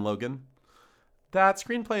job, John Logan. That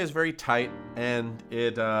screenplay is very tight, and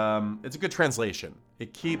it's a good translation.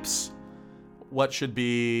 It keeps what should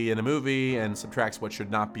be in a movie and subtracts what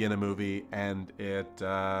should not be in a movie, and it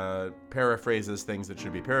paraphrases things that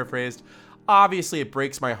should be paraphrased. Obviously, it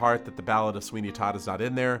breaks my heart that the Ballad of Sweeney Todd is not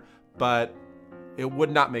in there, but it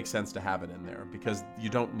would not make sense to have it in there because you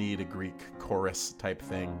don't need a Greek chorus type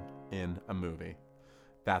thing in a movie.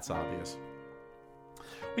 That's obvious.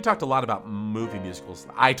 We talked a lot about movie musicals.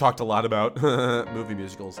 I talked a lot about movie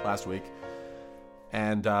musicals last week.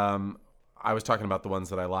 And I was talking about the ones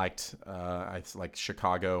that I liked. I like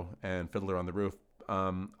Chicago and Fiddler on the Roof.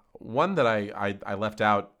 One that I left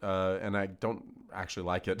out, and I don't actually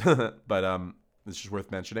like it, but it's just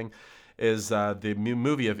worth mentioning, is the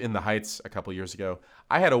movie of In the Heights a couple years ago.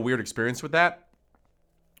 I had a weird experience with that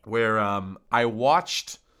where I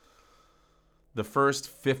watched the first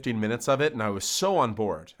 15 minutes of it, and I was so on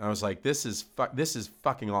board. I was like, this is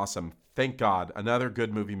fucking awesome. Thank God. Another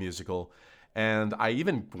good movie musical. And I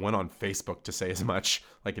even went on Facebook to say as much,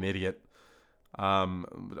 like an idiot.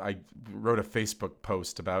 I wrote a Facebook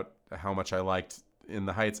post about how much I liked In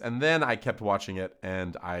the Heights, and then I kept watching it,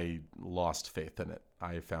 and I lost faith in it.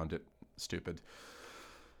 I found it stupid.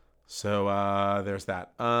 So there's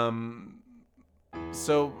that.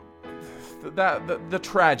 So the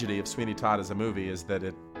tragedy of Sweeney Todd as a movie is that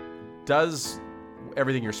it does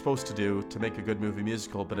everything you're supposed to do to make a good movie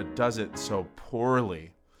musical, but it does it so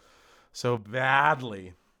poorly, so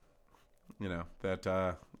badly,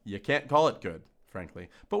 that you can't call it good, frankly.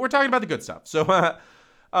 But we're talking about the good stuff. So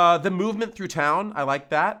the movement through town, I like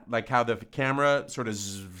that. Like how the camera sort of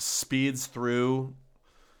speeds through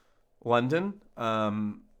London,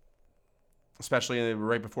 especially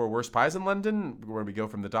right before Worst Pies in London, where we go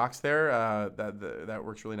from the docks there. That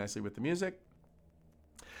works really nicely with the music.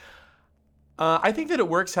 I think that it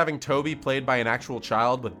works having Toby played by an actual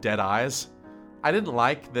child with dead eyes. I didn't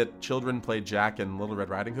like that children played Jack in Little Red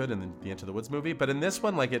Riding Hood and the Into the Woods movie, but in this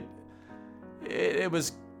one, like it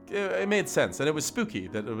made sense, and it was spooky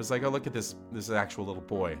that it was like, oh, look at this actual little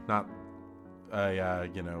boy, not a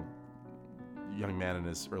young man in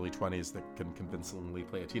his early 20s that can convincingly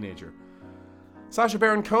play a teenager. Sacha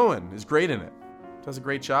Baron Cohen is great in it, does a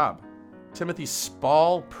great job. Timothy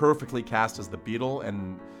Spall perfectly cast as the Beetle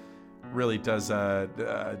and really does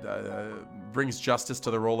brings justice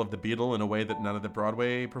to the role of the Beetle in a way that none of the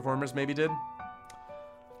Broadway performers maybe did.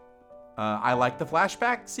 I like the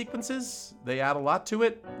flashback sequences. They add a lot to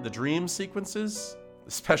it. The dream sequences,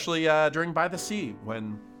 especially during By the Sea,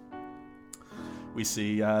 when we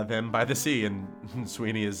see them by the sea and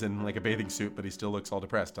Sweeney is in like a bathing suit, but he still looks all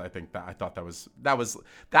depressed. I thought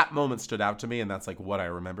that moment stood out to me, and that's like what I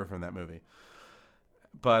remember from that movie.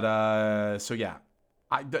 But so yeah.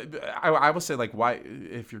 I will say, like, why,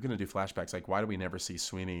 if you're going to do flashbacks, like, why do we never see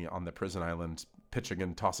Sweeney on the prison island pitching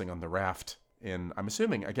and tossing on the raft in, I'm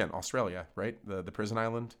assuming, again, Australia, right? The prison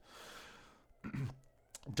island.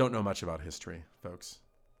 Don't know much about history, folks.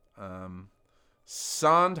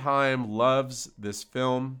 Sondheim loves this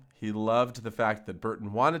film. He loved the fact that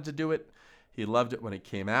Burton wanted to do it. He loved it when it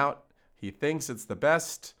came out. He thinks it's the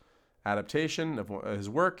best adaptation of his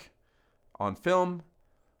work on film.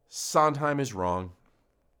 Sondheim is wrong.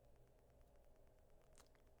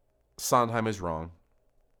 Sondheim is wrong.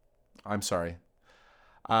 I'm sorry.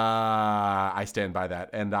 I stand by that,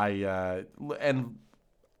 and I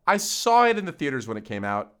saw it in the theaters when it came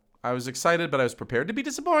out. I was excited, but I was prepared to be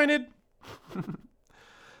disappointed.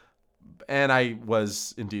 And I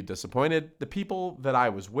was indeed disappointed. The people that I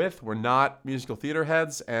was with were not musical theater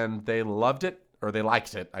heads, and they loved it, or they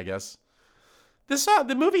liked it, I guess.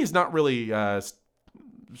 The movie has not really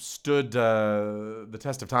stood the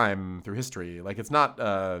test of time through history. Like, it's not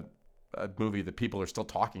a movie that people are still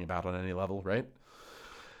talking about on any level, right?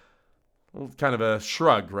 Well, kind of a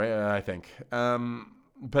shrug, right? I think.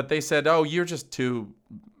 But they said, oh, you're just too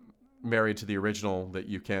married to the original that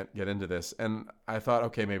you can't get into this. And I thought,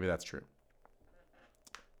 okay, maybe that's true.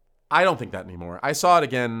 I don't think that anymore. I saw it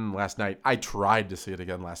again last night. I tried to see it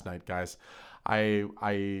again last night, guys. I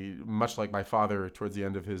much like my father towards the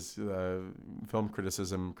end of his film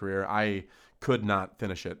criticism career, I could not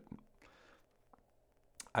finish it.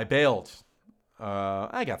 I bailed.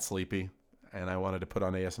 I got sleepy, and I wanted to put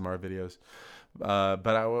on ASMR videos.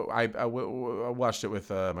 But I watched it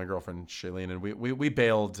with my girlfriend Shailene, and we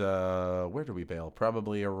bailed. Where did we bail?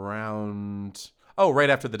 Probably around right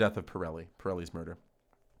after the death of Pirelli's murder.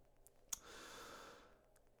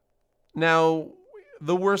 Now,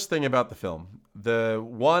 the worst thing about the film, the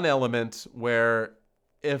one element where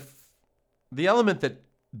the element that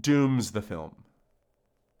dooms the film,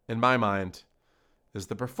 in my mind, is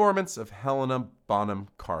the performance of Helena Bonham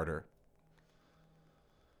Carter.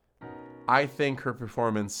 I think her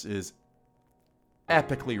performance is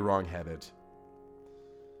epically wrong-headed.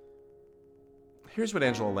 Here's what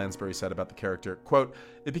Angela Lansbury said about the character. Quote,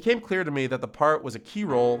 "It became clear to me that the part was a key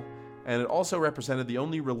role, and it also represented the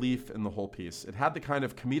only relief in the whole piece. It had the kind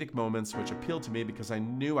of comedic moments which appealed to me because I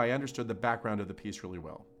knew I understood the background of the piece really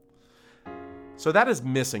well." So that is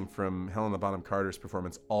missing from Helena Bonham Carter's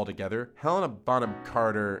performance altogether. Helena Bonham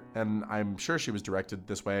Carter, and I'm sure she was directed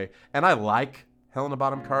this way, and I like Helena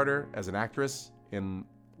Bonham Carter as an actress in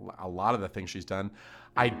a lot of the things she's done.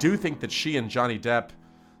 I do think that she and Johnny Depp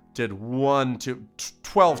did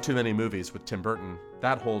 12 too many movies with Tim Burton.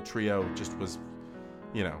 That whole trio just was,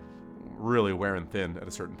 really wearing thin at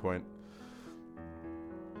a certain point.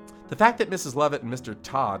 The fact that Mrs. Lovett and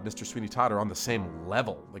Mr. Sweeney Todd are on the same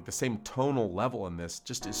level, like the same tonal level in this,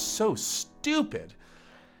 just is so stupid.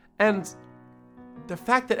 And the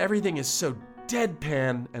fact that everything is so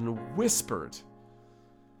deadpan and whispered.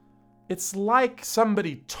 It's like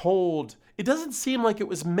somebody told... It doesn't seem like it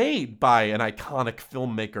was made by an iconic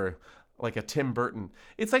filmmaker like a Tim Burton.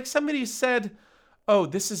 It's like somebody said, oh,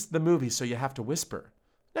 this is the movie, so you have to whisper.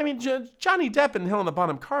 I mean, Johnny Depp and Helena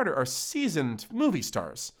Bonham Carter are seasoned movie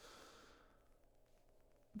stars.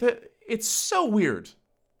 It's so weird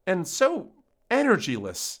and so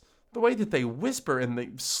energyless The way that they whisper and they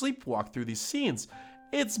sleepwalk through these scenes,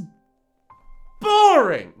 it's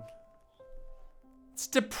boring. It's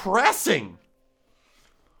depressing.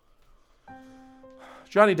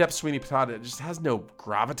 Johnny Depp's Sweeney Todd just has no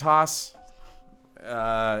gravitas.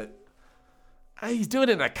 He's doing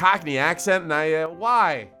it in a Cockney accent, and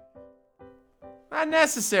why? Not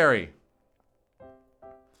necessary.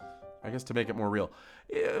 I guess to make it more real.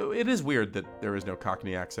 It is weird that there is no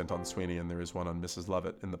Cockney accent on Sweeney and there is one on Mrs.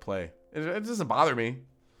 Lovett in the play. It doesn't bother me.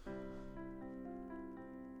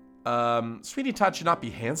 Sweeney Todd should not be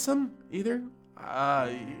handsome either.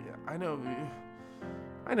 I know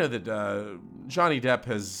that Johnny Depp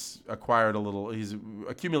has he's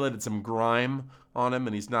accumulated some grime on him,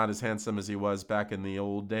 and he's not as handsome as he was back in the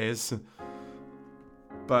old days.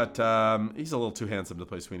 But he's a little too handsome to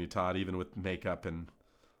play Sweeney Todd, even with makeup and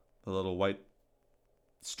the little white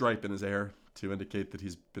stripe in his hair to indicate that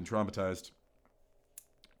he's been traumatized.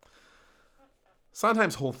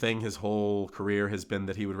 Sondheim's whole thing, his whole career has been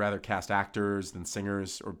that he would rather cast actors than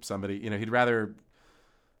singers or somebody. He'd rather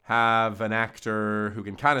have an actor who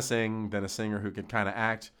can kind of sing than a singer who can kind of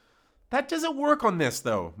act. That doesn't work on this,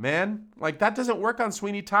 though, man. Like, that doesn't work on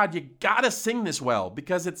Sweeney Todd. You gotta sing this well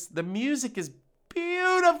because the music is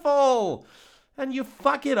beautiful. And you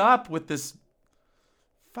fuck it up with this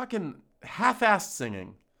fucking half-assed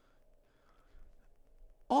singing.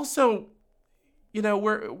 Also,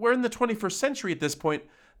 we're in the 21st century at this point.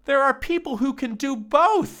 There are people who can do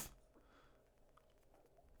both.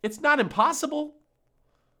 It's not impossible.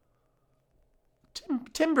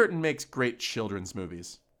 Tim Burton makes great children's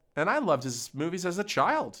movies. And I loved his movies as a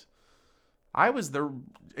child. I was the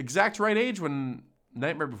exact right age when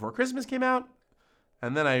Nightmare Before Christmas came out.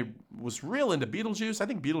 And then I was real into Beetlejuice. I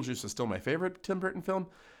think Beetlejuice is still my favorite Tim Burton film.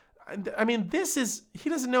 I mean, he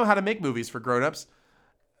doesn't know how to make movies for grown-ups.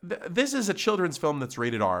 This is a children's film that's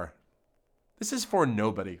rated R. This is for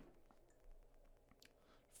nobody.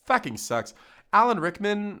 Fucking sucks. Alan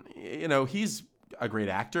Rickman, he's a great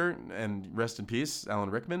actor, and rest in peace, Alan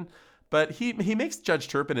Rickman. But he makes Judge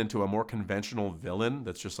Turpin into a more conventional villain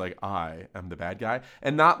that's just like, I am the bad guy.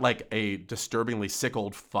 And not like a disturbingly sick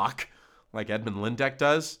old fuck like Edmund Lindeck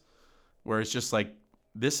does, where it's just like,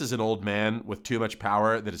 this is an old man with too much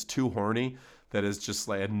power that is too horny, that is just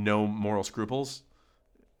like had no moral scruples.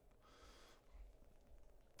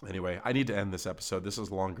 Anyway, I need to end this episode. This is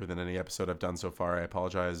longer than any episode I've done so far. I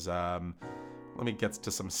apologize. Let me get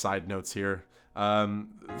to some side notes here.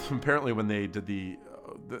 Apparently when they did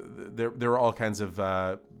there were all kinds of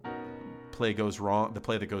the play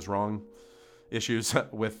that goes wrong issues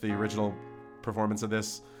with the original performance of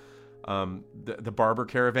this. The barber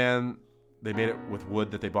caravan, they made it with wood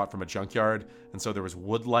that they bought from a junkyard, and so there was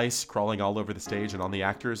wood lice crawling all over the stage and on the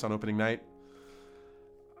actors on opening night.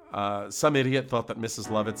 Some idiot thought that Mrs.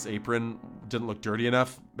 Lovett's apron didn't look dirty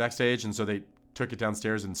enough backstage, and so they took it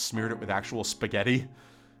downstairs and smeared it with actual spaghetti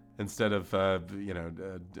instead of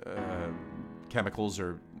chemicals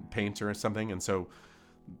or paint or something. And so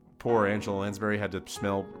poor Angela Lansbury had to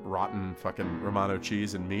smell rotten fucking Romano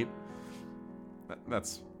cheese and meat.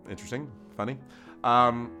 That's interesting, funny.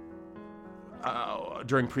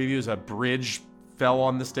 During previews, a bridge fell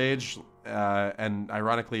on the stage, and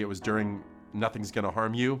ironically, it was during Nothing's Gonna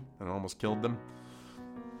Harm You, and it almost killed them.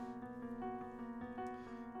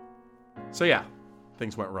 So yeah,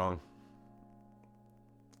 things went wrong.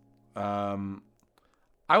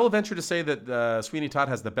 I will venture to say that Sweeney Todd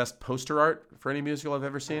has the best poster art for any musical I've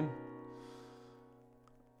ever seen.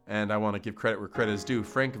 And I want to give credit where credit is due.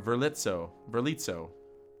 Frank Verlitzo.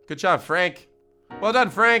 Good job, Frank. Well done,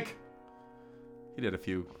 Frank. He did a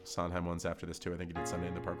few Sondheim ones after this, too. I think he did Sunday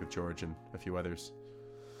in the Park with George and a few others.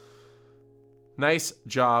 Nice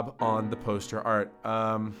job on the poster art.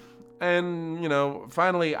 And,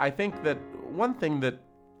 finally, I think that one thing that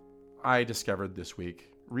I discovered this week,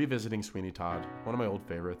 revisiting Sweeney Todd, one of my old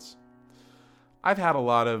favorites. I've had a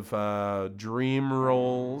lot of dream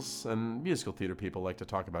roles, and musical theater people like to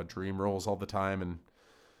talk about dream roles all the time and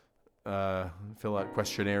fill out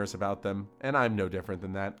questionnaires about them. And I'm no different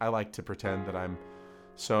than that. I like to pretend that I'm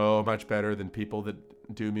so much better than people that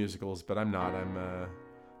do musicals, but I'm not.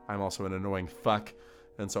 I'm also an annoying fuck,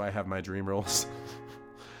 and so I have my dream roles.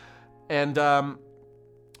 And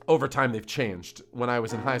over time, they've changed. When I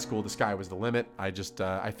was in high school, the sky was the limit. I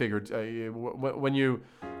figured when you,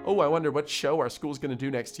 I wonder what show our school's going to do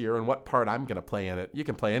next year and what part I'm going to play in it. You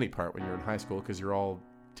can play any part when you're in high school because you're all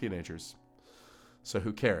teenagers. So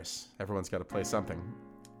who cares? Everyone's got to play something.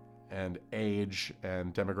 And age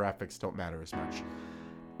and demographics don't matter as much.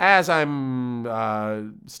 As I'm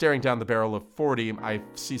staring down the barrel of 40, I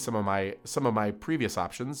see some of my previous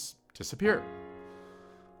options disappear.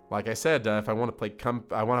 Like I said, if I want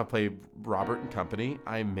to play Robert and Company,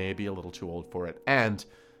 I may be a little too old for it. And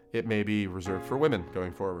it may be reserved for women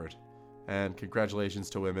going forward. And congratulations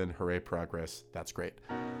to women. Hooray, progress. That's great.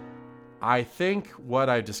 I think what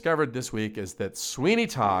I discovered this week is that Sweeney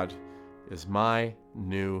Todd is my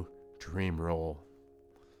new dream role.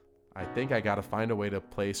 I think I got to find a way to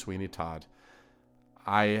play Sweeney Todd.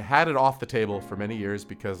 I had it off the table for many years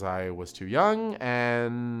because I was too young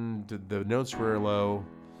and the notes were low.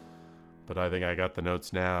 But I think I got the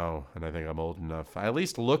notes now, and I think I'm old enough. I at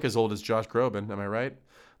least look as old as Josh Groban, am I right?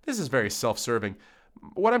 This is very self-serving.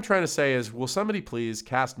 What I'm trying to say is, will somebody please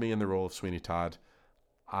cast me in the role of Sweeney Todd?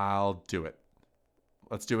 I'll do it.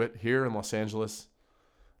 Let's do it here in Los Angeles,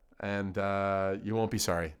 and you won't be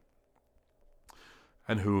sorry.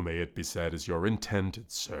 And who, may it be said, is your intended,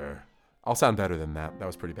 sir? I'll sound better than that. That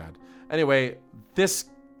was pretty bad. Anyway, this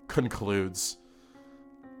concludes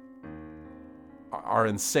our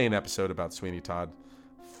insane episode about Sweeney Todd.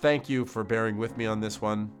 Thank you for bearing with me on this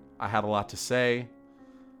one. I had a lot to say.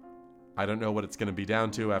 I don't know what it's going to be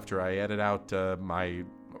down to after I edit out my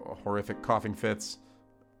horrific coughing fits.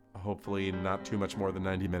 Hopefully not too much more than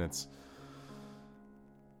 90 minutes.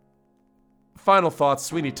 Final thoughts.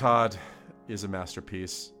 Sweeney Todd is a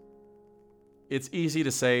masterpiece. It's easy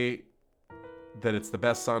to say that it's the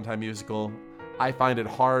best Sondheim musical. I find it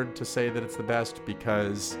hard to say that it's the best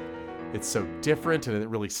because it's so different and it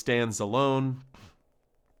really stands alone.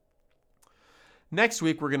 Next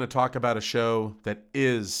week, we're going to talk about a show that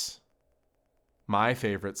is my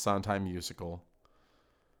favorite Sondheim musical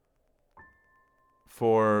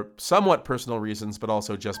for somewhat personal reasons, but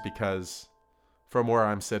also just because from where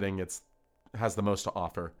I'm sitting, it has the most to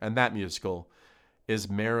offer. And that musical is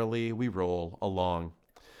Merrily We Roll Along.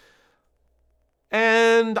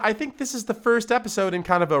 And I think this is the first episode in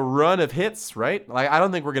kind of a run of hits, right? Like, I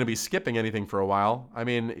don't think we're going to be skipping anything for a while. I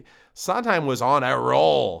mean, Sondheim was on a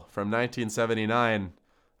roll from 1979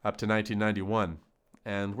 up to 1991.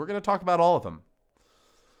 And we're going to talk about all of them.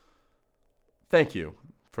 Thank you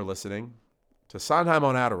for listening to Sondheim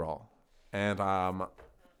on Adderall. And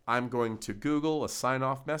I'm going to Google a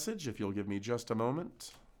sign-off message, if you'll give me just a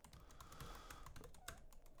moment.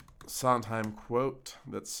 Sondheim quote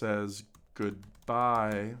that says,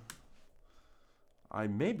 "Goodbye."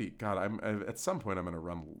 At some point I'm going to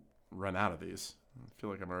run out of these. I feel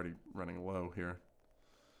like I'm already running low here.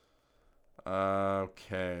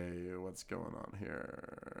 Okay, what's going on here?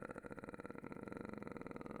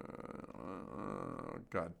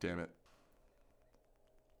 God damn it.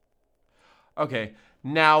 Okay,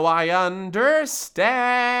 now I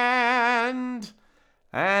understand.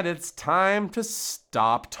 And it's time to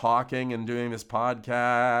stop talking and doing this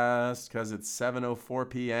podcast because it's 7:04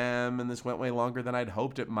 p.m. and this went way longer than I'd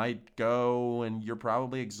hoped it might go. And you're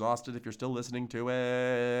probably exhausted if you're still listening to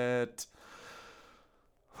it.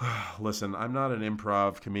 Listen, I'm not an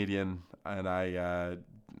improv comedian, and I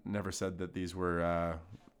never said that these were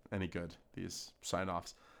any good, these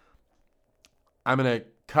sign-offs. I'm going to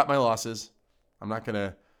cut my losses. I'm not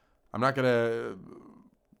going to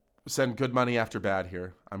send good money after bad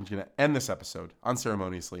here. I'm going to end this episode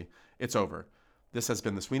unceremoniously. It's over. This has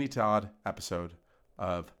been the Sweeney Todd episode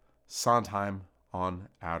of Sondheim on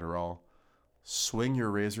Adderall. Swing your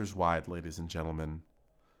razors wide, ladies and gentlemen.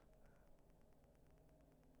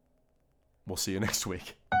 We'll see you next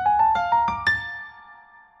week.